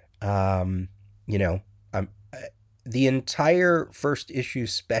 You know, the entire first issue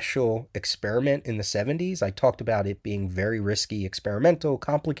special experiment in the 70s, I talked about it being very risky, experimental,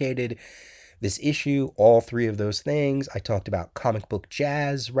 complicated. This issue, all three of those things. I talked about comic book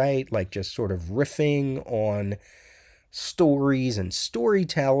jazz, right? Like just sort of riffing on stories and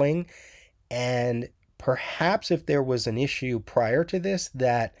storytelling. And perhaps if there was an issue prior to this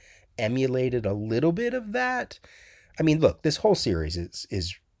that emulated a little bit of that. I mean, look, this whole series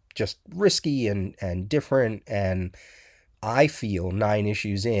is just risky and different. And I feel 9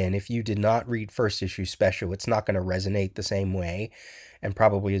 issues in, if you did not read first issue special, it's not going to resonate the same way and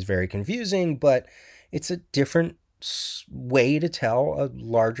probably is very confusing, but it's a different way to tell a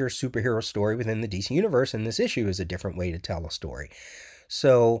larger superhero story within the DC universe, and this issue is a different way to tell a story.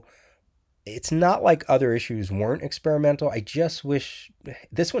 So it's not like other issues weren't experimental. I just wish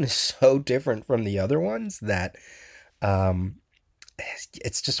this one is so different from the other ones that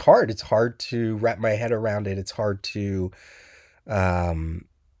it's just hard. It's hard to wrap my head around it. It's hard to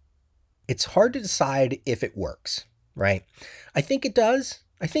decide if it works, right? I think it does.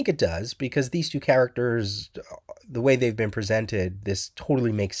 Because these two characters, the way they've been presented, this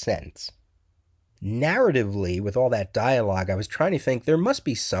totally makes sense. Narratively, with all that dialogue, I was trying to think there must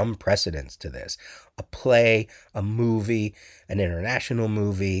be some precedence to this. A play, a movie, an international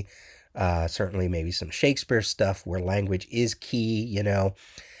movie, certainly maybe some Shakespeare stuff where language is key, you know.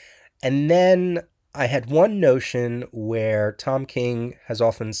 And then I had one notion where Tom King has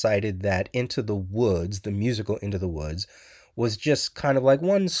often cited that Into the Woods, the musical Into the Woods, was just kind of like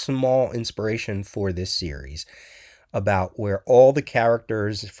one small inspiration for this series, about where all the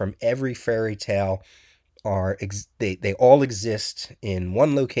characters from every fairy tale they all exist in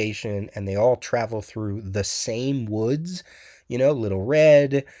one location and they all travel through the same woods, you know, Little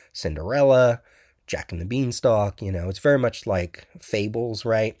Red, Cinderella, Jack and the Beanstalk, you know, it's very much like Fables,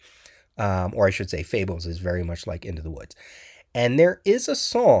 right? Or I should say Fables is very much like Into the Woods. And there is a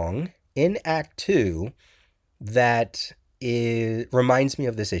song in Act 2 that reminds me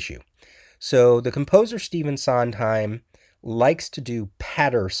of this issue. So the composer Stephen Sondheim likes to do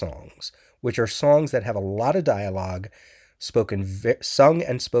patter songs, which are songs that have a lot of dialogue, sung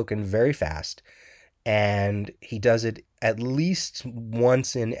and spoken very fast, and he does it at least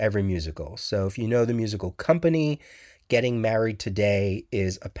once in every musical. So if you know the musical Company, Getting Married Today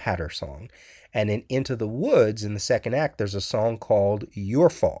is a patter song. And in Into the Woods, in the second act, there's a song called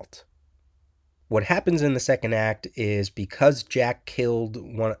Your Fault. What happens in the second act is because Jack killed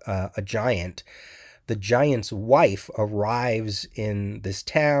a giant, the giant's wife arrives in this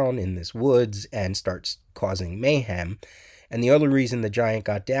town, in this woods, and starts causing mayhem. And the only reason the giant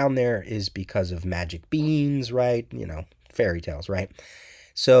got down there is because of magic beans, right? You know, fairy tales, right?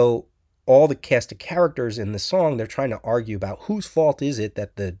 So all the cast of characters in the song, they're trying to argue about whose fault is it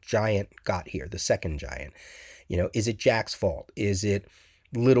that the giant got here, the second giant. You know, is it Jack's fault? Is it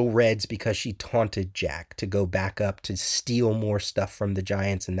Little Red's because she taunted Jack to go back up to steal more stuff from the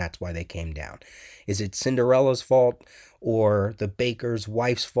giants and that's why they came down? Is it Cinderella's fault or the baker's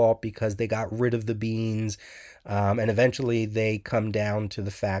wife's fault because they got rid of the beans? And eventually they come down to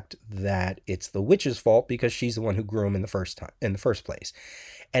the fact that it's the witch's fault because she's the one who grew them in the first place.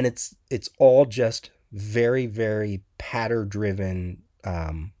 And it's all just very, very patter-driven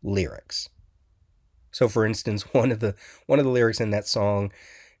lyrics. So, for instance, one of the lyrics in that song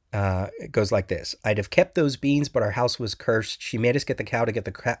it goes like this: "I'd have kept those beans, but our house was cursed. She made us get the cow to get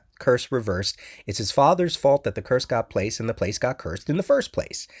the curse reversed. It's his father's fault that the curse got placed and the place got cursed in the first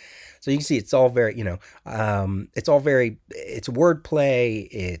place." So you can see it's all very, you know, it's wordplay.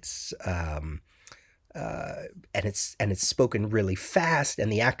 It's and it's spoken really fast, and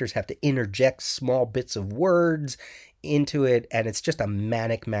the actors have to interject small bits of words into it, and it's just a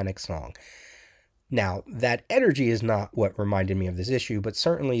manic song. Now, that energy is not what reminded me of this issue, but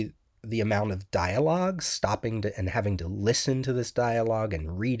certainly the amount of dialogue, stopping and having to listen to this dialogue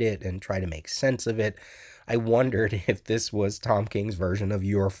and read it and try to make sense of it. I wondered if this was Tom King's version of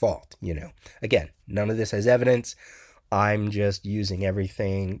Your Fault, Again, none of this has evidence. I'm just using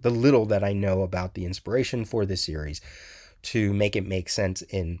everything, the little that I know about the inspiration for this series, to make it make sense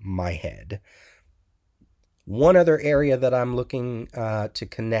in my head. One other area that I'm looking to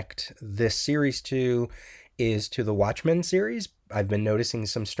connect this series to is to the Watchmen series. I've been noticing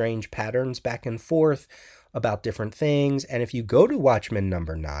some strange patterns back and forth about different things. And if you go to Watchmen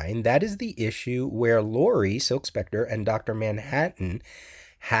number 9, that is the issue where Laurie, Silk Spectre, and Dr. Manhattan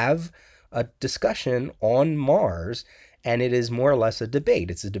have a discussion on Mars, and it is more or less a debate.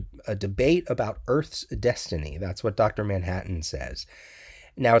 It's a debate about Earth's destiny. That's what Dr. Manhattan says.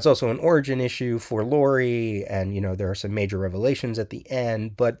 Now, it's also an origin issue for Laurie, and, there are some major revelations at the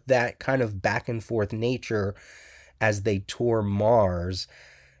end, but that kind of back and forth nature as they tour Mars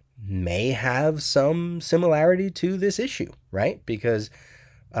may have some similarity to this issue, right? Because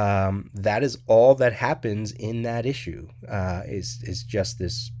that is all that happens in that issue, is just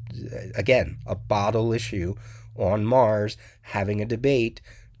this, again, a bottle issue on Mars having a debate,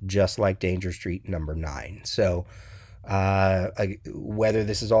 just like Danger Street number 9. So whether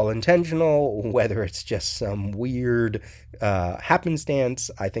this is all intentional, whether it's just some weird happenstance,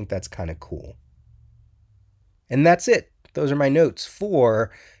 I think that's kind of cool. And that's it. Those are my notes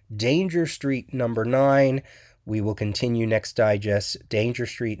for Danger Street number 9. We will continue next digest Danger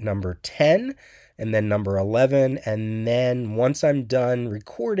Street number 10 and then number 11. And then once I'm done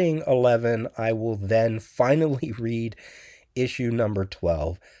recording 11, I will then finally read issue number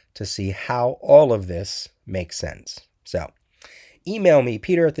 12 to see how all of this makes sense. So email me,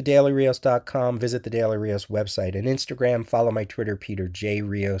 peter@thedailyrios.com. Visit the Daily Rios website and Instagram. Follow my Twitter, Peter J.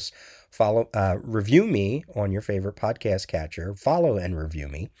 Rios. Review me on your favorite podcast catcher. Follow and review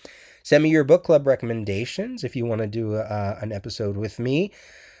me. Send me your book club recommendations if you want to do an episode with me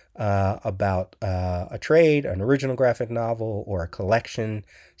about a trade, an original graphic novel, or a collection.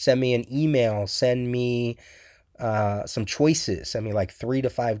 Send me an email. Send me some choices. Send me like 3 to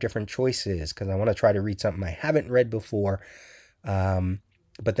 5 different choices because I want to try to read something I haven't read before.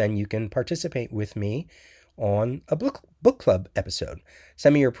 But then you can participate with me on a book club episode.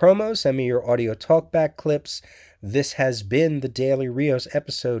 Send me your promos, send me your audio talkback clips. This has been the Daily Rios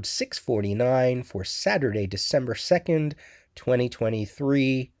episode 649 for Saturday, December 2nd,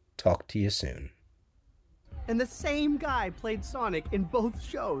 2023. Talk to you soon. And the same guy played Sonic in both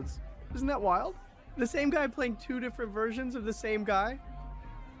shows. Isn't that wild? The same guy playing 2 different versions of the same guy?